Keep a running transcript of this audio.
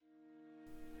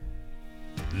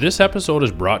This episode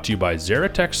is brought to you by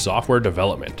Xeratec Software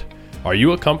Development. Are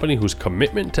you a company whose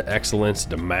commitment to excellence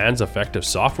demands effective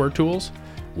software tools?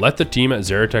 Let the team at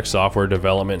Xeratec Software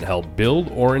Development help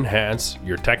build or enhance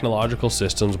your technological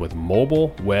systems with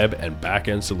mobile, web, and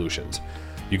back-end solutions.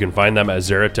 You can find them at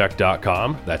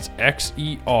xeratec.com. That's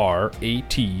Xeratec.com.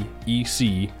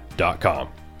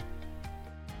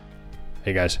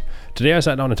 Hey guys, today I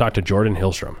sat down to talk to Jordan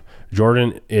Hillstrom.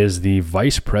 Jordan is the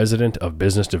Vice President of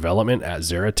Business Development at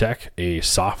Xeratec, a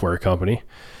software company.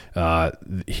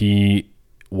 He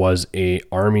was a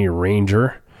Army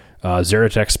Ranger.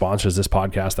 Xeratec sponsors this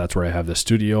podcast. That's where I have the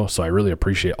studio. So I really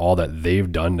appreciate all that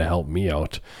they've done to help me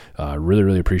out.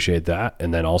 Really appreciate that.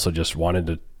 And then also just wanted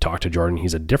to talk to Jordan.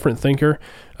 He's a different thinker.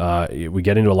 We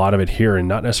get into a lot of it here, and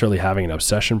not necessarily having an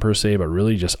obsession per se, but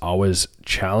really just always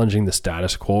challenging the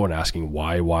status quo and asking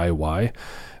why.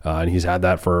 And he's had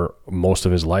that for most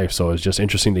of his life. So it's just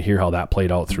interesting to hear how that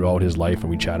played out throughout his life. And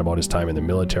we chat about his time in the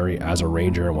military as a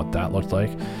Ranger and what that looked like.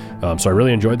 So I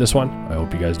really enjoyed this one. I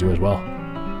hope you guys do as well.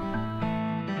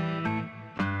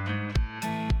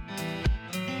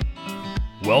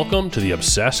 Welcome to the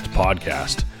Obsessed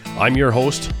Podcast. I'm your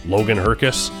host, Logan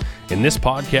Herkus. In this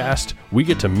podcast, we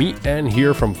get to meet and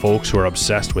hear from folks who are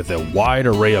obsessed with a wide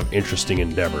array of interesting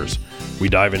endeavors. We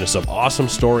dive into some awesome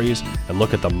stories and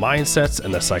look at the mindsets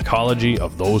and the psychology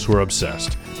of those who are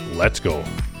obsessed. Let's go.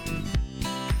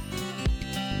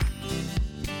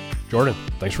 Jordan,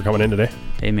 thanks for coming in today.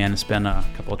 Hey man, it's been a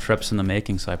couple of trips in the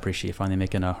making, so I appreciate you finally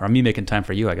making time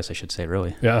for you, I guess I should say,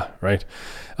 really. Yeah, right.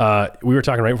 We were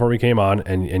talking right before we came on,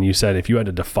 and you said if you had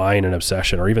to define an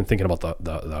obsession, or even thinking about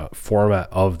the format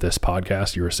of this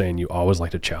podcast, you were saying you always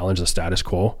like to challenge the status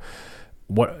quo.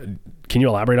 What can you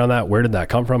elaborate on that? Where did that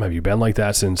come from? Have you been like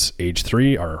that since age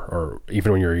 3, or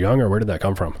even when you were young, or where did that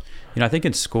come from? I think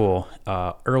in school,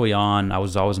 early on, I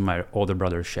was always in my older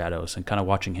brother's shadows, and kind of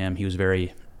watching him. He was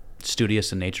very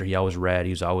studious in nature. He always read.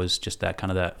 He was always just that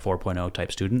 4.0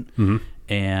 type student. Mm-hmm.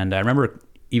 And I remember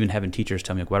even having teachers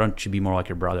tell me, why don't you be more like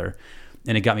your brother?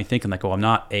 And it got me thinking I'm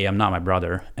not my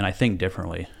brother, and I think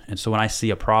differently. And so when I see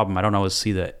a problem, I don't always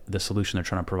see the solution they're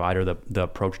trying to provide or the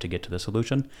approach to get to the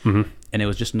solution. Mm-hmm. And it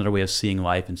was just another way of seeing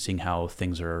life and seeing how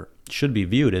things should be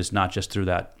viewed, as not just through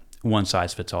that one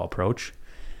size fits all approach.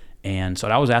 And so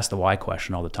I was asked the why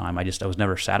question all the time. I was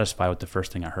never satisfied with the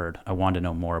first thing I heard. I wanted to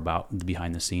know more about the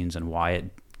behind the scenes and why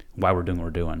we're doing what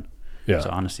we're doing. Yeah. So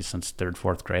honestly, since 3rd,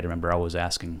 4th grade, I remember always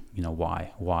asking,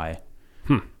 why?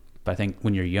 But I think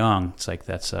when you're young, it's like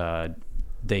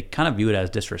they kind of view it as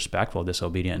disrespectful,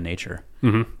 disobedient in nature.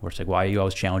 Mm-hmm. Where it's like, why are you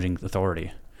always challenging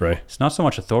authority? Right. It's not so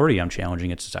much authority I'm challenging.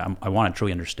 It's I want to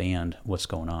truly understand what's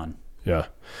going on. Yeah.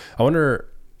 I wonder.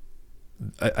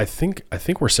 I think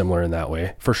we're similar in that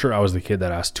way. For sure, I was the kid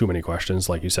that asked too many questions,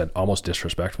 like you said, almost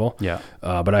disrespectful. Yeah.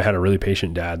 But I had a really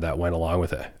patient dad that went along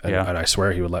with it, and I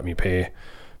swear he would let me play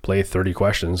 30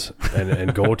 questions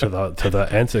and go to the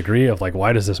nth degree of like,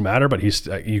 why does this matter? But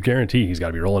you guarantee he's got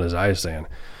to be rolling his eyes saying,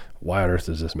 why on earth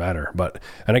does this matter?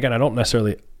 And again, I don't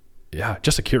necessarily,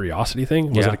 just a curiosity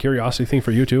thing. Was it a curiosity thing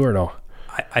for you too, or no?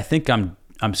 I think I'm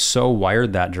so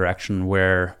wired that direction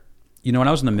where, when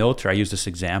I was in the military, I used this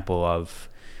example of,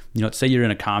 say you're in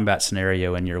a combat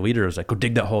scenario and your leader is like, go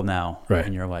dig that hole now. Right.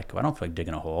 And you're like, well, I don't feel like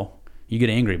digging a hole. You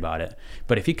get angry about it.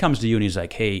 But if he comes to you and he's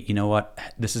like, hey, you know what?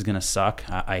 This is going to suck.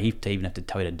 I hate to even have to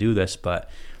tell you to do this, but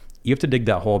you have to dig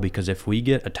that hole, because if we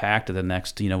get attacked at the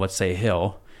next, let's say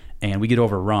hill, and we get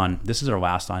overrun, this is our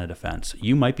last line of defense.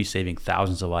 You might be saving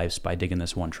thousands of lives by digging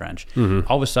this one trench. Mm-hmm.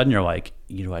 All of a sudden you're like,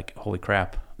 holy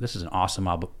crap, this is an awesome,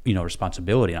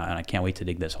 responsibility, and I can't wait to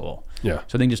dig this hole. Yeah.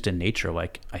 So I think just in nature,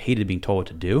 like, I hated being told what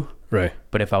to do. Right.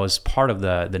 But if I was part of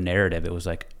the narrative, it was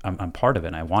like, I'm part of it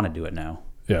and I want to do it now.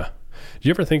 Yeah. Do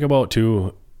you ever think about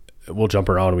too, we'll jump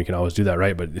around and we can always do that,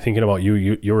 right? But thinking about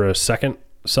you were a second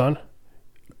son?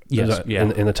 Yes. Yeah.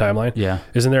 In the timeline? Yeah.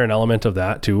 Isn't there an element of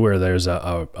that too, where there's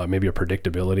a maybe a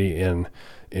predictability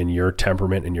in your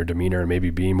temperament and your demeanor, and maybe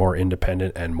being more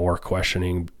independent and more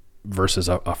questioning versus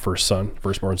a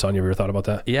firstborn son? You ever thought about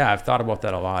that? Yeah, I've thought about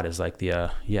that a lot. Is like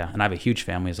and I have a huge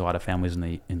family. There's a lot of families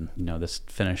in this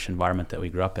Finnish environment that we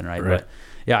grew up in, right? But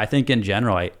yeah, I think in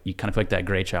general, you kind of feel like that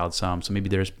gray child some. So maybe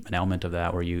there's an element of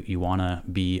that where you want to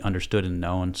be understood and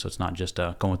known. So it's not just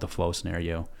a going with the flow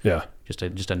scenario. Yeah.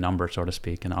 Just a number, so to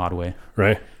speak, in an odd way.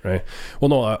 Right. Well,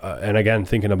 no, and again,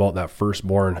 thinking about that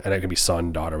firstborn, and it could be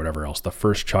son, daughter, whatever else, the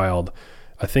first child,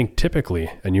 I think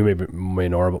typically, and you may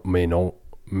know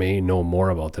may know more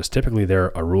about this. Typically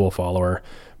they're a rule follower,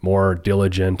 more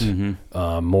diligent,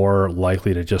 more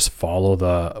likely to just follow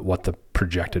what the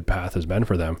projected path has been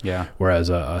for them. Yeah. Whereas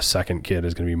a second kid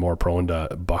is going to be more prone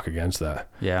to buck against that.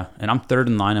 Yeah. And I'm third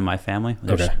in line in my family.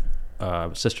 There's Okay.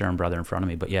 Sister and brother in front of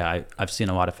me. But yeah, I've seen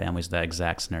a lot of families that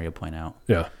exact scenario playing out.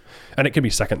 Yeah. And it could be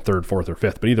second, third, fourth, or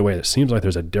fifth. But either way, it seems like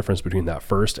there's a difference between that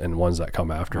first and ones that come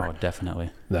after. Oh,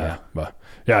 definitely. That. But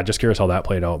yeah, just curious how that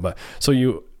played out. But so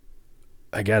you,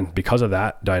 again, because of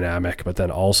that dynamic, but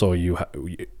then also you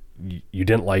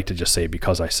didn't like to just say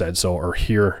because I said so, or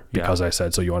hear because I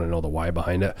said so. You want to know the why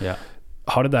behind it. Yeah.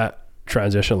 How did that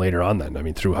transition later on then? I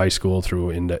mean, through high school,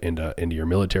 through into your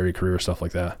military career, stuff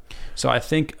like that. So I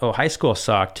think, high school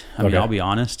sucked. I mean, I'll be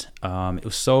honest. It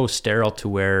was so sterile to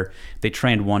where they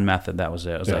trained one method. That was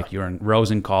it. It was like you're in rows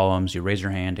and columns. You raise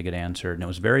your hand to get answered. And it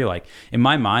was very like, in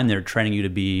my mind, they're training you to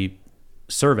be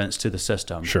servants to the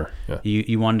system. Sure. Yeah.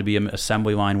 You wanted to be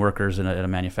assembly line workers in a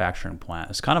manufacturing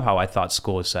plant. It's kind of how I thought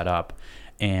school was set up.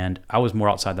 And I was more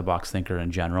outside the box thinker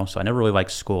in general. So I never really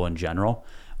liked school in general.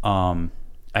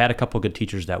 I had a couple of good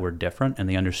teachers that were different, and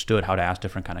they understood how to ask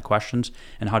different kind of questions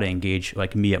and how to engage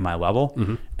like me at my level.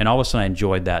 And all of a sudden I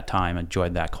enjoyed that time,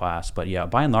 enjoyed that class. But yeah,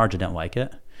 by and large, I didn't like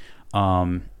it.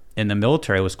 In the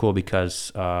military, it was cool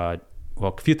because, a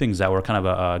few things that were kind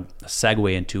of a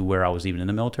segue into where I was even in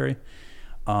the military.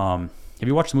 Have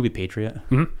you watched the movie Patriot?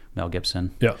 Mel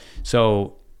Gibson. Yeah.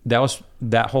 So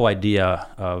that whole idea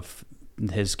of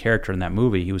his character in that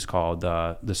movie. He was called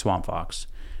the Swamp Fox.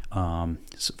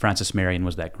 Francis Marion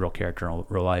was that real character in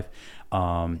real life,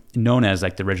 known as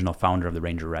like the original founder of the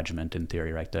Ranger Regiment in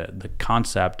theory, right? The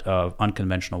concept of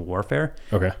unconventional warfare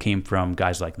came from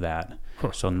guys like that.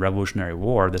 So in the Revolutionary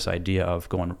War, this idea of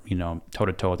going, toe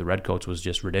to toe with the Redcoats was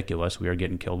just ridiculous. We were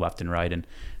getting killed left and right. And,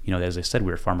 as I said,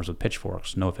 we were farmers with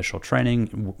pitchforks, no official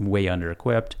training, way under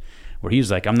equipped, where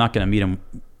he's like, I'm not going to meet them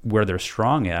where they're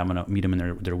strong at. I'm going to meet them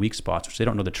in their weak spots, which they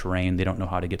don't know the terrain. They don't know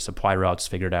how to get supply routes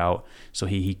figured out. So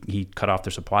he cut off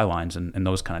their supply lines and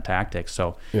those kind of tactics.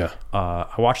 So I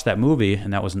watched that movie,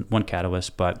 and that was one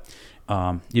catalyst. But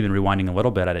even rewinding a little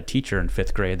bit, I had a teacher in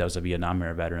 5th grade that was a Vietnam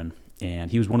era veteran.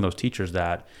 And he was one of those teachers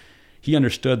that he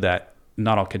understood that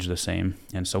not all kids are the same.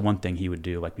 And so one thing he would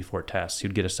do, like before tests, he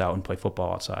would get us out and play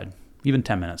football outside. Even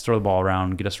 10 minutes, throw the ball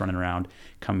around, get us running around,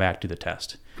 come back, do the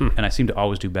test. And I seem to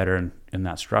always do better in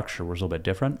that structure, where it's a little bit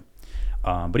different.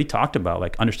 But he talked about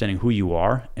like understanding who you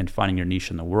are and finding your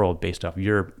niche in the world based off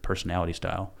your personality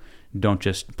style. Don't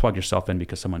just plug yourself in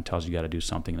because someone tells you got to do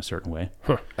something in a certain way.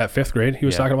 At 5th grade, he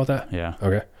was talking about that? Yeah.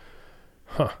 Okay.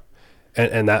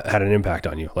 And that had an impact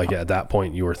on you. Like at that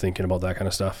point, you were thinking about that kind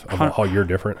of stuff, about how you're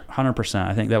different? 100%.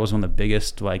 I think that was one of the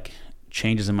biggest like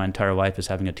changes in my entire life, is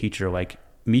having a teacher like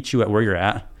meet you at where you're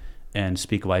at and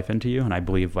speak life into you. And I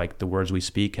believe like the words we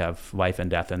speak have life and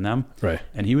death in them. Right.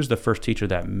 And he was the first teacher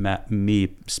that met me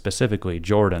specifically,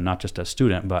 Jordan, not just a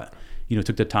student, but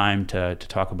took the time to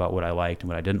talk about what I liked and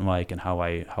what I didn't like, and how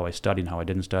I studied and how I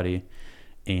didn't study.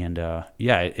 And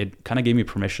it kind of gave me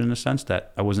permission in a sense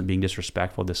that I wasn't being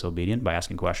disrespectful, disobedient by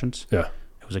asking questions. Yeah.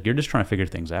 It was like, you're just trying to figure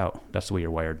things out. That's the way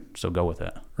you're wired. So go with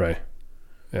it. Right.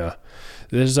 Yeah.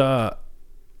 There's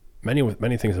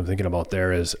many things I'm thinking about.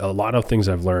 There is a lot of things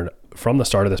I've learned from the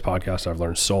start of this podcast. I've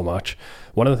learned so much.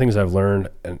 One of the things I've learned,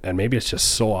 and maybe it's just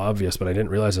so obvious, but I didn't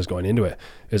realize this going into it,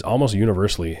 is almost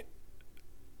universally,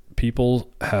 people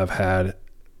have had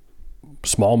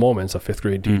small moments, a 5th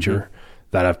grade teacher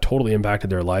that have totally impacted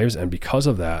their lives. And because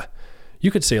of that,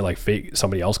 you could say like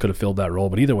somebody else could have filled that role,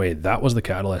 but either way, that was the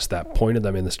catalyst that pointed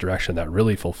them in this direction, that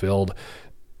really fulfilled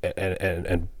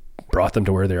and brought them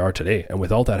to where they are today. And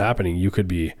without that happening, you could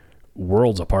be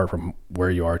worlds apart from where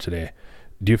you are today.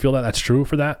 Do you feel that that's true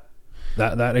for that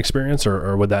experience,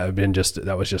 or would that have been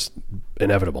that was just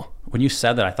inevitable? When you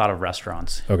said that, I thought of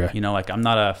restaurants. Okay. Like I'm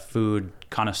not a food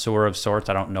connoisseur of sorts.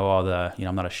 I don't know all the,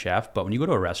 I'm not a chef, but when you go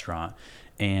to a restaurant,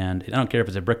 and I don't care if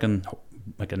it's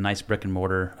a nice brick and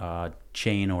mortar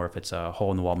chain, or if it's a hole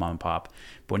in the wall mom and pop,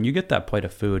 but when you get that plate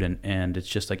of food and it's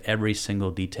just like every single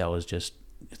detail is just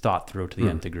thought through to the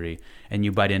nth degree, and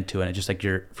you bite into it, and it's just like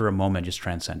you're for a moment just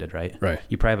transcended, right? Right.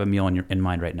 You probably have a meal in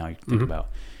mind right now you think about.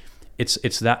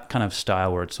 It's that kind of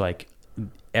style where it's like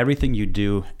everything you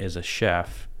do as a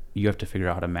chef, you have to figure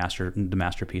out how to master the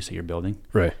masterpiece that you're building.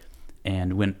 Right.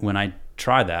 And when I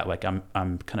try that, like I'm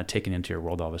kind of taken into your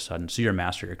world all of a sudden. So you're a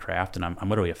master of your craft, and I'm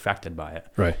literally affected by it.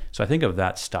 Right. So I think of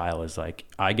that style as like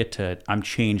I'm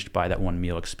changed by that one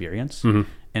meal experience. And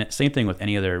it's same thing with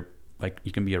any other, like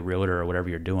you can be a realtor or whatever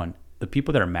you're doing. The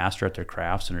people that are master at their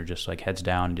crafts and are just like heads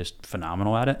down and just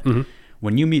phenomenal at it,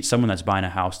 when you meet someone that's buying a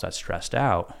house that's stressed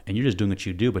out and you're just doing what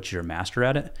you do, but you're a master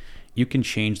at it, you can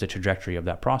change the trajectory of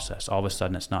that process. All of a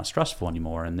sudden it's not stressful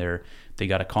anymore, and they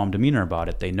got a calm demeanor about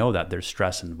it. They know that there's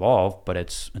stress involved, but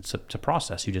it's a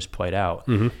process. You just play it out.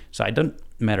 So it doesn't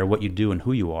matter what you do and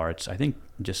who you are. It's, I think,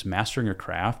 just mastering your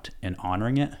craft and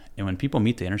honoring it. And when people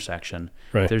meet the intersection,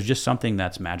 there's just something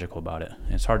that's magical about it.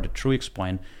 And it's hard to truly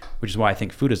explain, which is why I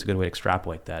think food is a good way to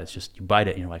extrapolate that. It's just you bite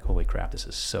it and you're like, holy crap, this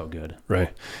is so good.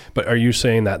 Right. But are you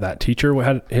saying that teacher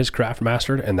had his craft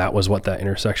mastered, and that was what that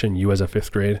intersection, you as a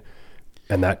 5th grade,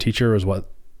 and that teacher was what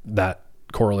that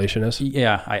correlation is?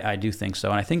 Yeah, I do think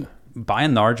so. And I think by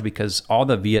and large, because all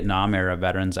the Vietnam era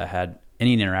veterans I had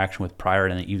any interaction with prior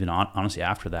and even honestly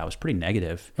after that was pretty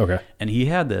negative. Okay. And he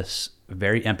had this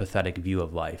very empathetic view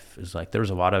of life. It's like there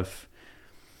was a lot of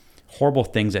horrible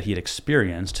things that he had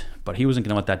experienced, but he wasn't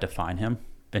going to let that define him.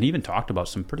 And he even talked about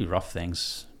some pretty rough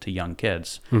things to young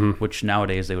kids, which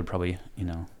nowadays they would probably,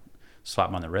 slap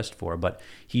him on the wrist for. But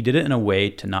he did it in a way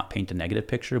to not paint a negative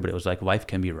picture, but it was like life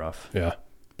can be rough. Yeah.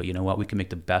 But you know what? We can make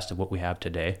the best of what we have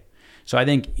today. So I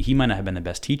think he might not have been the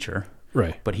best teacher,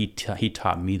 right? But he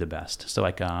taught me the best. So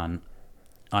like on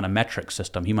a metric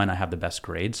system, he might not have the best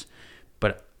grades,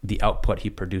 but the output he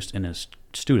produced in his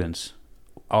students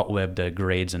outlived the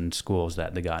grades in schools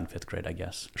that they got in 5th grade, I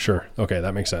guess. Sure. Okay,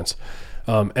 that makes sense.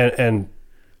 And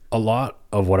a lot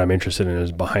of what I'm interested in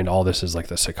is behind all this is like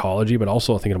the psychology, but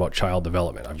also thinking about child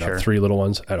development. I've got 3 little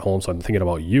ones at home, so I'm thinking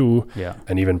about you,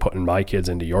 and even putting my kids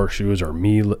into your shoes, or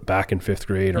me back in 5th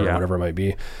grade, or whatever it might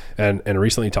be. And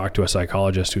recently talked to a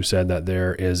psychologist who said that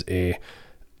the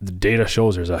data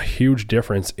shows there's a huge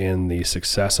difference in the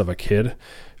success of a kid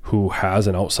who has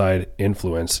an outside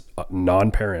influence,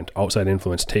 non-parent outside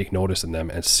influence, take notice in them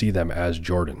and see them as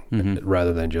Jordan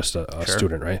rather than just a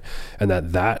student, right? And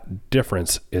that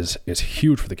difference is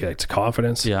huge for the kid. It's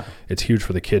confidence. Yeah. It's huge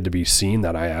for the kid to be seen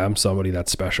that I am somebody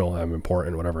that's special, I'm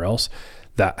important, whatever else.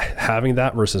 That having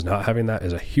that versus not having that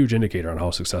is a huge indicator on how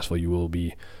successful you will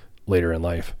be later in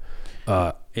life.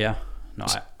 No,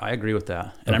 I agree with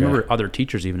that. And I remember other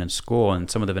teachers even in school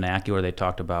and some of the vernacular they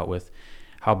talked about with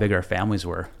how big our families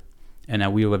were.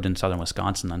 And we lived in southern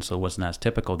Wisconsin then, so it wasn't as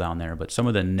typical down there. But some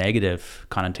of the negative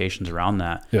connotations around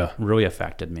that really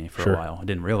affected me for a while. I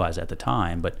didn't realize it at the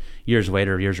time, but years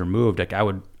later, years removed, like I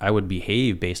would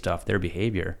behave based off their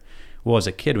behavior. Well, as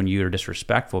a kid, when you're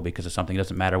disrespectful because of something, it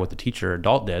doesn't matter what the teacher or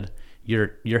adult did,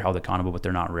 you're held accountable, but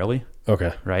they're not really.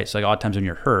 Okay. Right? So like a lot of times when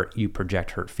you're hurt, you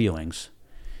project hurt feelings.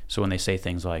 So when they say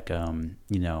things like,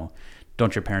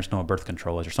 don't your parents know what birth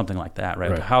control is, or something like that,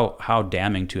 right? How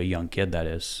damning to a young kid that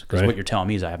is, because what you're telling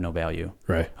me is I have no value.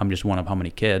 Right. I'm just one of how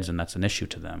many kids, and that's an issue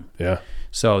to them. Yeah.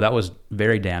 So that was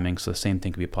very damning. So the same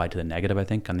thing could be applied to the negative, I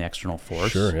think, on the external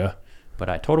force. Sure, yeah. But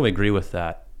I totally agree with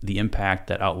that, the impact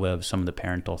that outlives some of the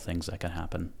parental things that can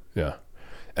happen. Yeah.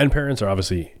 And parents are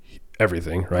obviously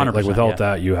everything, right? Like without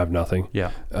that, you have nothing.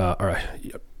 Yeah. All right.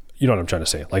 You know what I'm trying to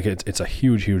say? Like it's a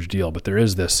huge, huge deal, but there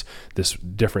is this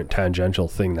different tangential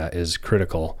thing that is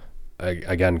critical,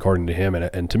 again, according to him.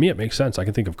 And to me, it makes sense. I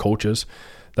can think of coaches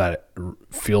that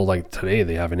feel like today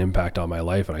they have an impact on my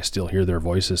life, and I still hear their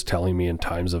voices telling me in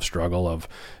times of struggle of,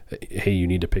 hey, you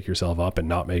need to pick yourself up and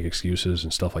not make excuses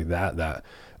and stuff like that, that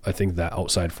I think that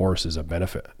outside force is a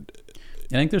benefit.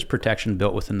 I think there's protection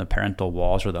built within the parental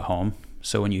walls or the home.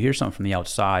 So when you hear something from the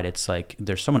outside, it's like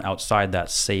there's someone outside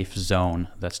that safe zone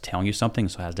that's telling you something,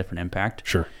 so it has different impact.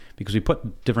 Sure. Because we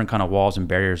put different kind of walls and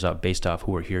barriers up based off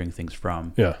who we're hearing things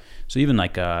from. Yeah. So even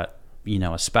like a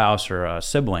spouse or a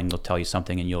sibling will tell you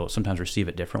something, and you'll sometimes receive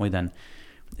it differently than.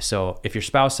 So if your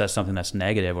spouse says something that's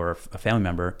negative, or a family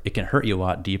member, it can hurt you a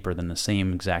lot deeper than the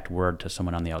same exact word to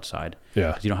someone on the outside. Yeah.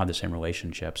 Because you don't have the same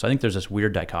relationship. So I think there's this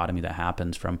weird dichotomy that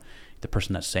happens from the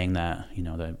person that's saying that,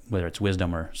 whether it's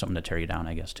wisdom or something to tear you down,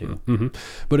 I guess, too. Mm-hmm.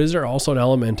 But is there also an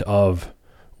element of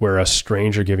where a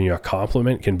stranger giving you a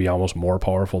compliment can be almost more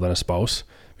powerful than a spouse?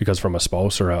 Because from a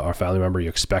spouse or a family member, you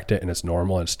expect it and it's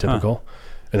normal and it's typical.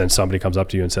 And then somebody comes up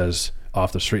to you and says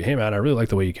off the street, hey man, I really like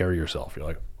the way you carry yourself. You're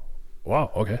like, wow,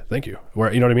 okay, thank you.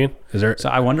 Where, you know what I mean? Is there? So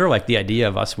I wonder, like, the idea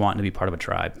of us wanting to be part of a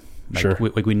tribe. Like, sure.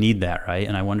 We need that, right?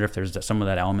 And I wonder if there's some of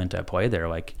that element at play there,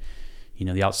 like,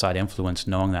 the outside influence,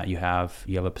 knowing that you have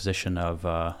a position of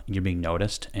you're being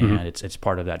noticed, and it's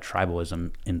part of that tribalism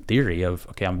in theory of,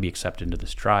 okay, I'm gonna be accepted into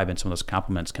this tribe, and some of those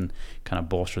compliments can kind of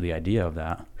bolster the idea of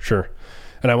that. Sure.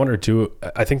 And I wonder too,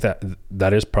 I think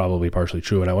that is probably partially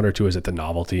true, and I wonder too, is it the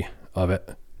novelty of it?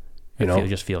 It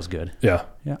just feels good. Yeah.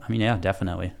 Yeah. I mean, yeah,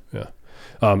 definitely. Yeah.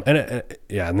 And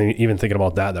then even thinking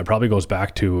about that probably goes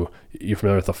back to, you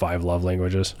familiar with the 5 love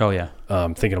languages? Oh yeah.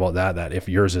 Thinking about that if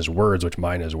yours is words, which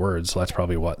mine is words, so that's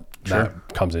probably what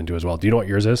that comes into as well. Do you know what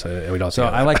yours is? We don't. So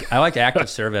I like active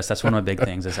service. That's one of my big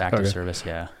things is active service.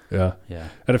 Yeah.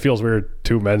 And it feels weird,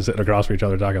 2 men sitting across from each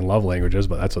other talking love languages,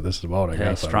 but that's what this is about, I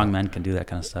guess. Strong men can do that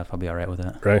kind of stuff. I'll be all right with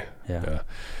it. Right. Yeah.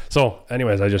 So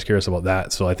anyways, I was just curious about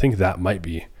that. So I think that might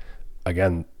be,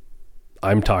 again,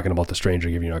 I'm talking about the stranger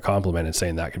giving you a compliment and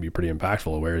saying that can be pretty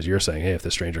impactful. Whereas you're saying, hey, if the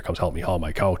stranger comes help me haul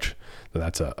my couch, then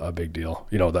that's a big deal.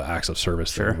 You know, the acts of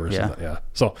service thing versus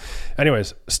So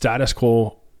anyways, status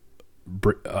quo,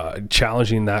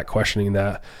 challenging that, questioning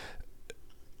that.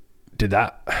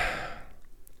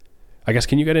 I guess,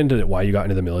 can you get into why you got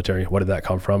into the military? What did that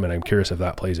come from? And I'm curious if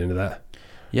that plays into that.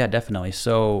 Yeah, definitely.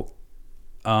 So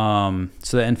in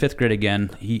 5th grade,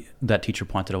 again, that teacher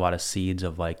planted a lot of seeds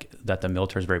of like that the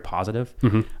military is very positive.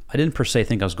 Mm-hmm. I didn't per se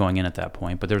think I was going in at that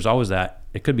point, but there's always that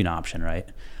it could be an option, right?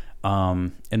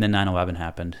 And then 9/11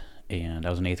 happened, and I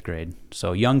was in 8th grade,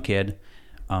 so young kid.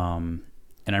 And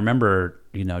I remember,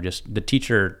 just the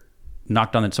teacher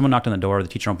someone knocked on the door. The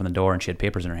teacher opened the door, and she had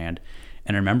papers in her hand.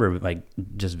 And I remember like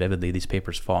just vividly these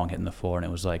papers falling, hitting the floor. And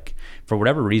it was like, for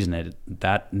whatever reason,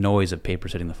 that noise of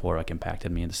papers hitting the floor like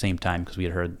impacted me at the same time, because we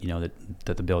had heard,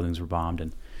 that the buildings were bombed,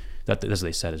 and that's what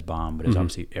they said is bombed, but it was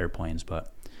obviously airplanes.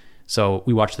 But so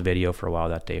we watched the video for a while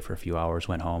that day for a few hours,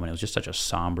 went home, and it was just such a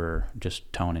somber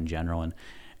just tone in general. And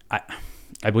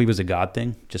I believe it was a God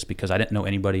thing, just because I didn't know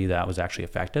anybody that was actually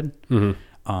affected.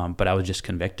 Mm-hmm. But I was just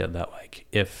convicted that like,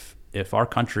 if our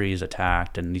country is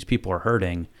attacked and these people are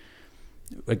hurting,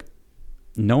 like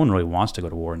no one really wants to go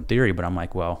to war in theory, but I'm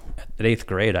like, well, at 8th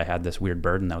grade, I had this weird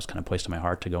burden that was kind of placed on my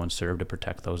heart to go and serve to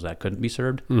protect those that couldn't be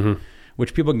served,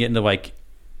 which people can get into like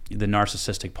the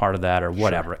narcissistic part of that or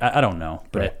whatever. Sure. I don't know.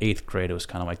 But at 8th grade, it was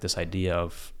kind of like this idea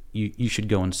of you should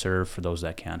go and serve for those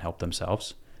that can't help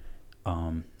themselves.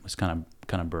 It was kind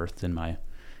of birthed in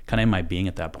my being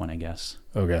at that point, I guess.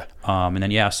 Okay. And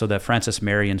then, so the Francis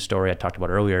Marion story I talked about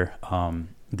earlier,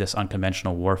 this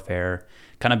unconventional warfare,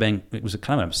 it was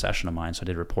kind of an obsession of mine. So I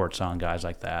did reports on guys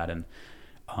like that. And,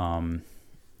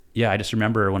 I just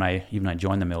remember when I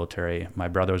joined the military, my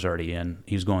brother was already in.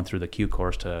 He was going through the Q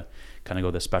course to kind of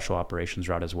go the special operations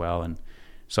route as well. And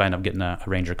so I ended up getting a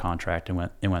Ranger contract and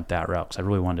went that route, because I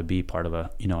really wanted to be part of a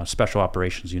special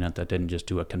operations unit that didn't just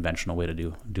do a conventional way to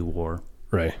do war.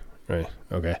 Right.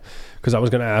 Okay. Because I was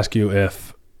going to ask you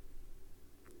if,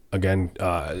 again,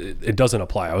 it doesn't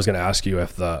apply. I was going to ask you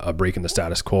if a break in the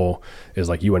status quo is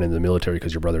like you went into the military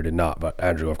because your brother did not, but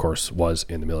Andrew, of course, was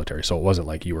in the military. So it wasn't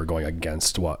like you were going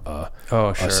against what a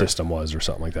system was or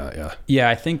something like that. Yeah. Yeah,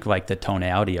 I think like the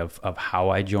tonality of how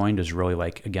I joined is really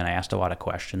like, again, I asked a lot of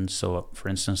questions. So for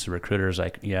instance, the recruiter's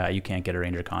like, yeah, you can't get a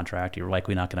Ranger contract. You're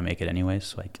likely not going to make it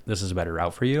anyways. Like, this is a better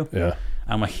route for you. Yeah.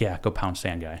 I'm like, yeah, go pound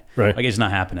sand, guy. Right. Like, it's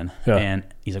not happening. Yeah. And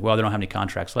he's like, well, they don't have any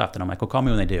contracts left. And I'm like, well, call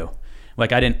me when they do.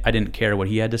 Like, I didn't care what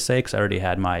he had to say, because I already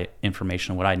had my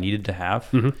information, what I needed to have.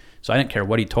 Mm-hmm. So I didn't care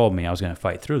what he told me. I was going to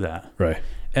fight through that. Right.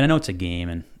 And I know it's a game,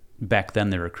 and back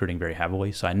then they were recruiting very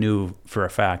heavily. So I knew for a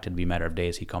fact it'd be a matter of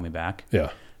days he'd call me back.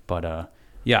 Yeah. But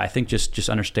I think just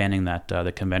understanding that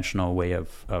the conventional way of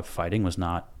fighting was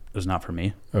not for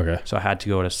me. Okay. So I had to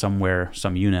go to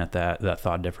some unit that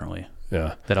thought differently.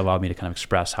 Yeah. That allowed me to kind of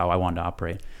express how I wanted to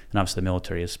operate. And obviously the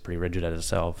military is pretty rigid at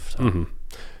itself. So. Mm-hmm.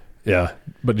 Yeah.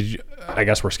 But I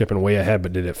guess we're skipping way ahead,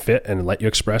 but did it fit and let you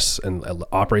express and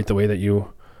operate the way that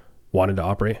you wanted to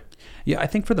operate? Yeah, I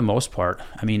think for the most part,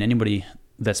 I mean, anybody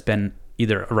that's been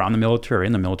either around the military or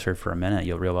in the military for a minute,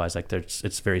 you'll realize like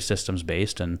it's very systems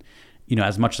based. And,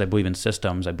 as much as I believe in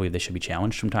systems, I believe they should be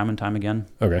challenged from time and time again.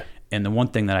 Okay. And the one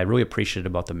thing that I really appreciated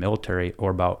about the military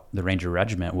or about the Ranger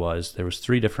Regiment was there was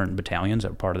 3 different battalions that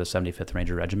were part of the 75th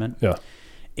Ranger Regiment. Yeah.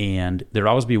 And there'd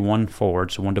always be one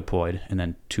forward, so one deployed, and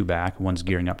then 2 back. One's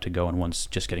gearing up to go, and one's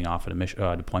just getting off at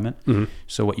a deployment. Mm-hmm.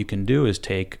 So what you can do is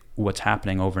take what's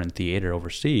happening over in theater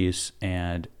overseas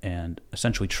and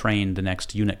essentially train the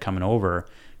next unit coming over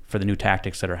for the new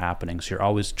tactics that are happening. So you're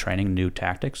always training new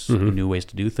tactics, mm-hmm. new ways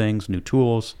to do things, new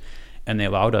tools, and they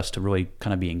allowed us to really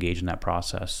kind of be engaged in that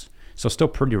process. So still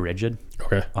pretty rigid.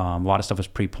 Okay. A lot of stuff was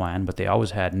pre-planned, but they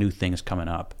always had new things coming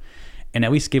up. And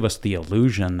at least gave us the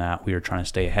illusion that we were trying to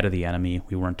stay ahead of the enemy.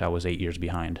 We weren't always 8 years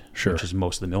behind. Sure. Which is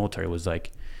most of the military was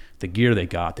like the gear they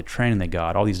got, the training they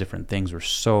got, all these different things were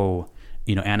so,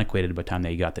 antiquated by the time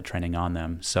they got the training on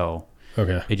them. So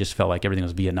it just felt like everything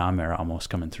was Vietnam era almost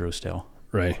coming through still.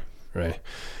 Right. Do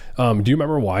you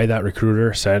remember why that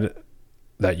recruiter said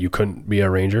that you couldn't be a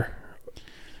Ranger?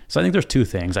 So I think there's 2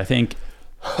 things. I think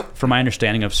from my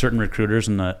understanding of certain recruiters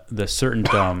and the certain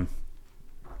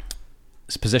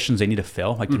positions they need to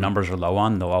fill, like the numbers are low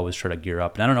on, they'll always try to gear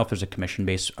up. And I don't know if there's a commission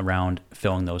base around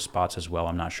filling those spots as well.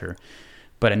 I'm not sure.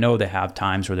 But I know they have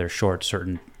times where they're short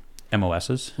certain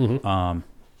MOSs.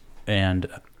 And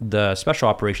the special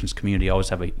operations community always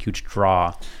have a huge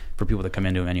draw for people to come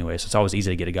into them anyway. So it's always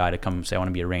easy to get a guy to come say, I want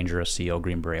to be a ranger, a CO,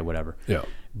 Green Beret, whatever. Yeah.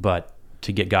 But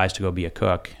to get guys to go be a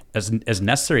cook, as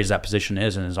necessary as that position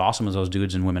is, and as awesome as those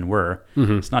dudes and women were,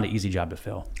 it's not an easy job to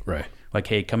fill. Right. Like,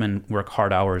 hey, come and work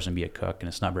hard hours and be a cook, and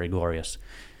it's not very glorious.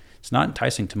 It's not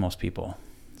enticing to most people.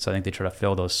 So I think they try to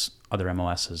fill those other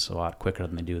MOSs a lot quicker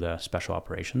than they do the special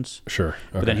operations. Sure. Okay.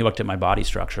 But then he looked at my body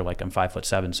structure, like I'm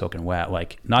 5'7", soaking wet,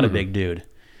 like not a big dude.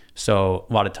 So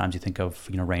a lot of times you think of,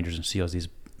 Rangers and SEALs, these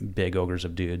big ogres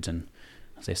of dudes, and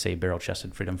as they say,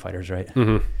 barrel-chested freedom fighters, right?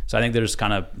 So I think there's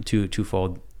kind of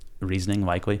twofold reasoning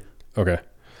likely. Okay.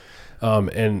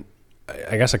 And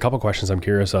I guess a couple questions I'm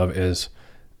curious of is,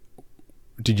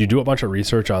 did you do a bunch of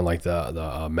research on like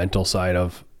the mental side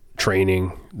of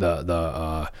training,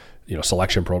 the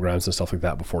selection programs and stuff like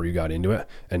that before you got into it?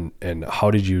 And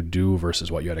how did you do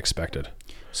versus what you had expected?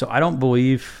 So I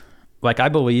believe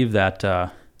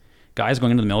that guys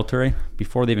going into the military,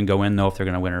 before they even go in, know if they're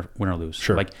going to win or lose.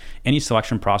 Sure. Like any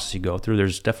selection process you go through,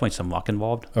 there's definitely some luck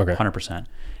involved. Okay. 100%.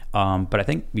 But I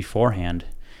think beforehand,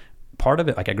 part of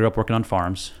it, like I grew up working on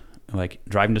farms, like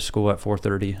driving to school at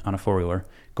 4:30 on a 4-wheeler,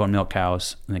 going milk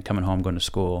cows, and then coming home, going to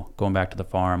school, going back to the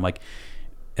farm,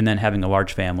 and then having a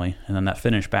large family, and then that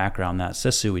Finnish background, that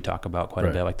sisu we talk about quite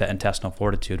a bit, like that intestinal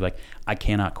fortitude, like I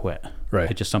cannot quit. Right.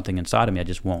 It's just something inside of me, I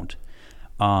just won't.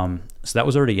 So that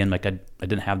was already in, like I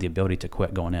didn't have the ability to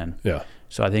quit going in. Yeah.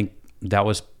 So I think that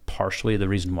was partially the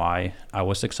reason why I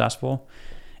was successful.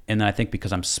 And then I think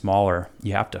because I'm smaller,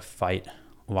 you have to fight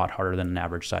a lot harder than an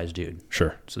average sized dude.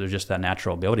 Sure. So there's just that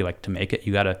natural ability, like to make it,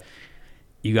 you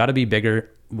gotta be bigger,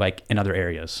 like in other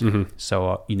areas.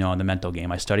 So, in the mental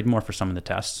game, I studied more for some of the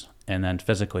tests, and then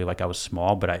physically, like I was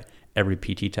small, but every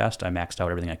PT test, I maxed out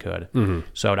everything I could.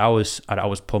 So I'd always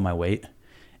pull my weight.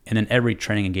 And then every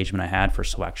training engagement I had for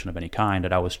selection of any kind,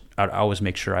 I'd always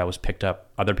make sure I always picked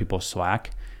up other people's slack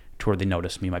to where they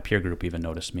noticed me. My peer group even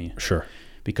noticed me. Sure.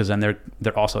 Because then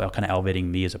they're also kind of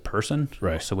elevating me as a person.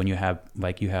 Right. So when you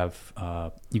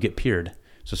get peered.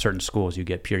 So certain schools, you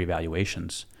get peer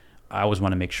evaluations. I always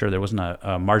want to make sure there wasn't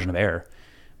a margin of error.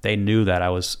 They knew that I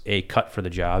was A, cut for the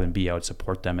job, and B, I would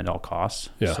support them at all costs.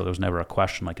 Yeah. So there was never a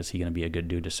question like, is he going to be a good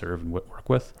dude to serve and work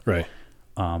with? Right.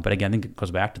 But again, I think it goes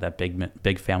back to that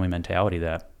big family mentality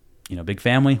that, big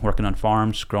family, working on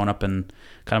farms, growing up in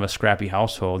kind of a scrappy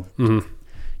household.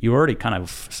 You already kind of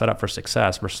set up for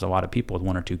success versus a lot of people with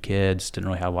 1 or 2 kids, didn't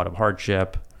really have a lot of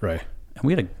hardship. Right. And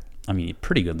we had a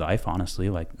pretty good life, honestly.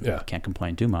 Can't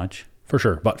complain too much. For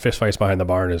sure. But fist fights behind the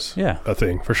barn is a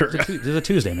thing, for sure. It's a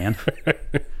Tuesday, man.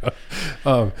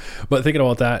 But thinking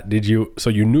about that, so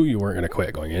you knew you weren't going to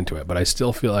quit going into it, but I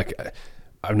still feel like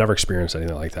I've never experienced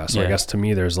anything like that. So I guess to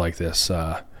me, there's like this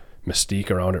mystique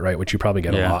around it, right? Which you probably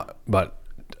get a lot. But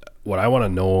what I want to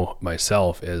know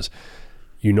myself is,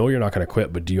 you're not going to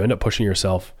quit, but do you end up pushing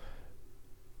yourself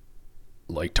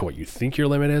like to what you think your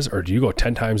limit is? Or do you go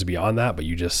 10 times beyond that, but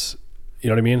you just, you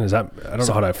know what I mean? I don't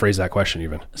know how to phrase that question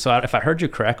even. So if I heard you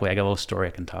correctly, I got a little story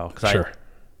I can tell. Sure.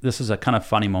 This is a kind of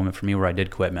funny moment for me where I did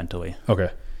quit mentally.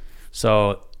 Okay.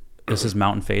 So this is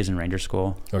mountain phase in Ranger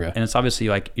School. Okay. And it's obviously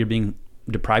like you're being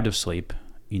deprived of sleep,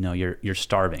 you're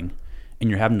starving, and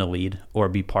you're having to lead or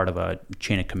be part of a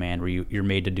chain of command where you're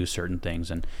made to do certain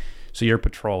things. And so you're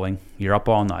patrolling, you're up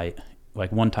all night.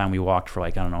 Like one time we walked for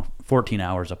 14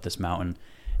 hours up this mountain,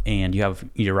 and you have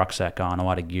your rucksack on, a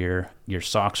lot of gear, your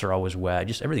socks are always wet,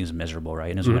 just everything's miserable,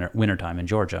 right? And it's wintertime in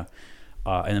Georgia.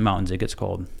 In the mountains, it gets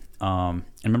cold. I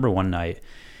remember one night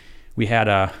we had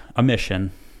a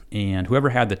mission, and whoever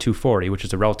had the 240, which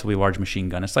is a relatively large machine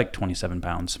gun, it's like 27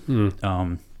 pounds.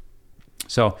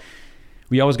 So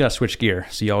we always got to switch gear.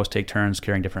 So you always take turns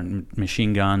carrying different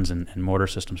machine guns and mortar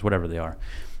systems, whatever they are.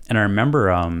 And I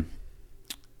remember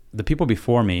the people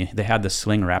before me, they had the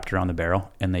sling wrapped around the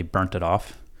barrel, and they burnt it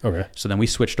off. Okay. So then we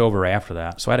switched over after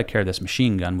that. So I had to carry this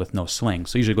machine gun with no sling.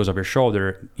 So usually it goes over your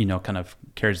shoulder, kind of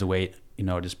carries the weight,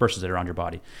 disperses it around your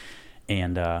body.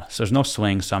 And so there's no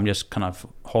sling, so I'm just kind of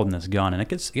holding this gun, and it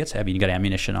gets heavy. You got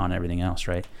ammunition on and everything else,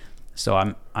 right? So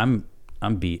I'm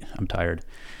beat. I'm tired.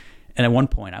 And at one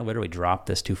point, I literally dropped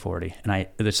this 240,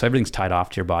 and so everything's tied off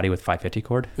to your body with 550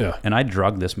 cord. Yeah. And I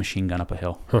drugged this machine gun up a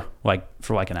hill,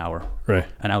 for an hour. Right.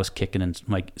 And I was kicking and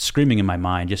screaming in my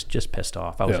mind, just pissed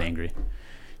off. I was angry.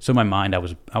 So in my mind, I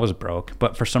was broke,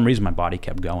 but for some reason my body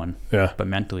kept going. Yeah. But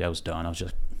mentally, I was done.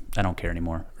 I don't care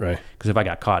anymore. Right. Because if I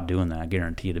got caught doing that, I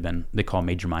guarantee it'd have been, they call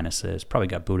major minuses, probably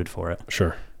got booted for it.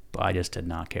 Sure. but I just did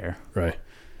not care. Right.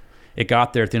 It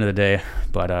got there at the end of the day,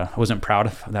 but I wasn't proud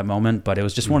of that moment. But it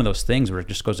was just one of those things where it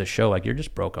just goes to show, like, you're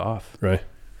just broke off. Right.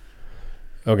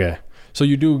 Okay. So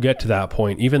you do get to that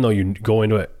point, even though you go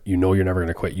into it, you know you're never going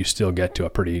to quit. You still get to a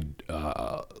pretty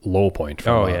low point.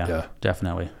 Yeah,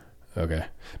 definitely. Okay.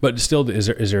 But still,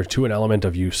 is there to an element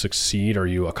of you succeed or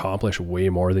you accomplish way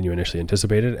more than you initially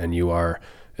anticipated, and you are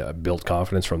built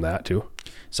confidence from that too?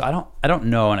 So I don't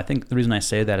know, and I think the reason I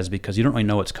say that is because you don't really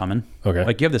know what's coming. Okay.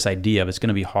 Like, you have this idea of it's going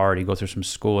to be hard. You go through some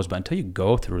schools, but until you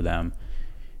go through them,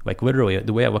 like, literally,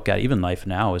 the way I look at it, even life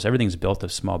now, is everything's built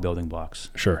of small building blocks.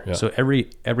 Sure. Yeah. So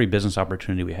every business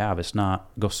opportunity we have, it's not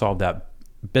go solve that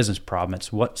business problem.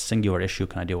 It's what singular issue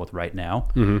can I deal with right now,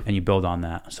 and you build on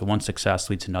that. So one success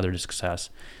leads to another success,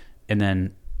 and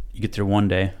then you get through one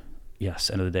day.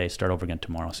 Yes, end of the day, start over again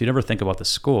tomorrow. So you never think about the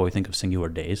school, you think of singular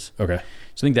days. Okay.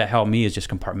 So I think that helped me is just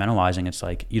compartmentalizing. It's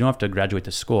like, you don't have to graduate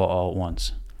to school all at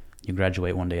once. You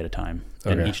graduate one day at a time.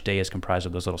 And each day is comprised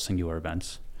of those little singular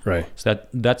events. Right. So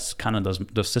that's kind of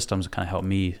those systems kind of help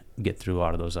me get through a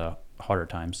lot of those harder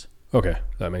times. Okay,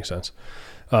 that makes sense.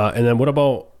 And then what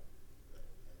about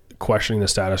questioning the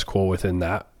status quo within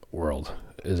that world?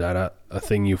 Is that a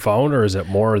thing you found, or is it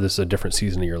more this is a different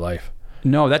season of your life?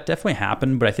 No, that definitely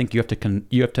happened, but I think you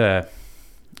have to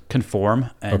conform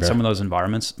in some of those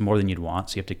environments more than you'd want.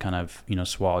 So you have to kind of,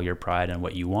 swallow your pride and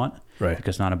what you want, right?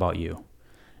 Because it's not about you.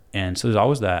 And so there's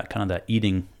always that kind of that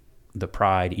eating the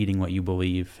pride, eating what you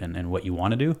believe and what you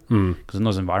want to do. Because in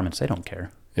those environments, they don't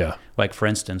care. Yeah. Like, for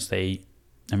instance, I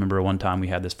remember one time we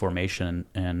had this formation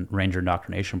and Ranger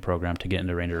indoctrination program to get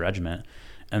into Ranger Regiment.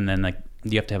 And then, like,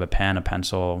 you have to have a pen, a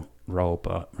pencil, rope,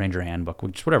 a Ranger handbook,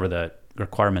 which whatever the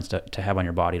requirements to have on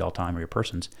your body at all time or your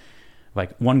persons.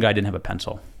 Like, one guy didn't have a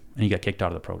pencil and he got kicked out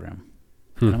of the program.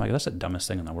 And I'm like, that's the dumbest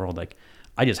thing in the world. Like,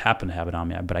 I just happened to have it on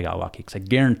me, but I got lucky. Because I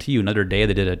guarantee you, another day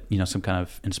they did some kind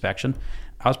of inspection,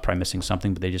 I was probably missing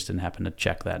something, but they just didn't happen to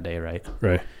check that day, right?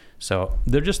 Right. So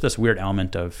they're just this weird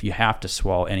element of you have to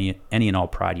swallow any and all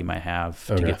pride you might have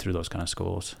to get through those kind of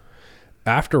schools.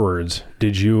 Afterwards,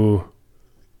 did you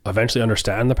eventually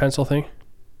understand the pencil thing?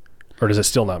 Or does it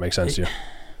still not make sense to you?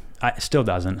 It still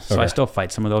doesn't. So I still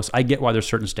fight some of those. I get why there's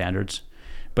certain standards.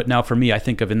 But now for me, I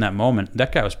think of in that moment,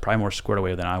 that guy was probably more squared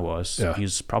away than I was. Yeah.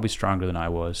 He's probably stronger than I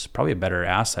was. Probably a better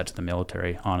asset to the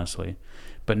military, honestly.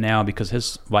 But now, because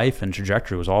his life and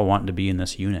trajectory was all wanting to be in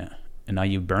this unit, and now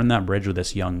you burn that bridge with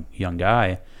this young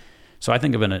guy. So I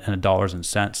think of it in a dollars and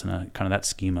cents, and a kind of that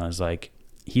schema is like,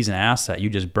 he's an asset you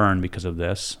just burned because of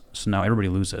this. So now everybody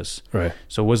loses. Right.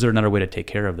 So was there another way to take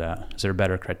care of that? Is there a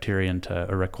better criterion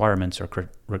or requirements or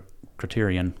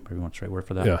criterion, maybe what's the right word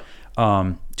for that? Yeah.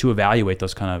 To evaluate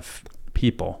those kind of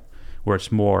people where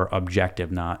it's more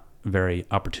objective, not very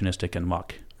opportunistic and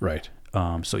luck. Right.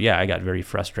 So yeah, I got very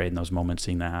frustrated in those moments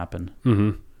seeing that happen.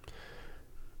 Mm-hmm.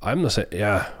 I'm the same.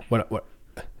 Yeah. What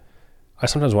I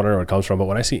sometimes wonder where it comes from, but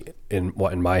when I see in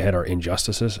my head are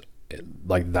injustices,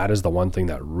 like that is the one thing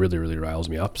that really, really riles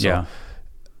me up. So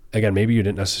again, maybe you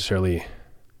didn't necessarily,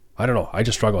 I don't know. I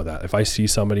just struggle with that. If I see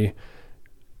somebody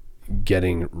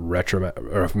getting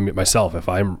or myself, if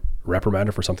I'm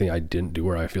reprimanded for something I didn't do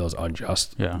or I feel is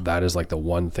unjust, that is like the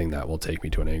one thing that will take me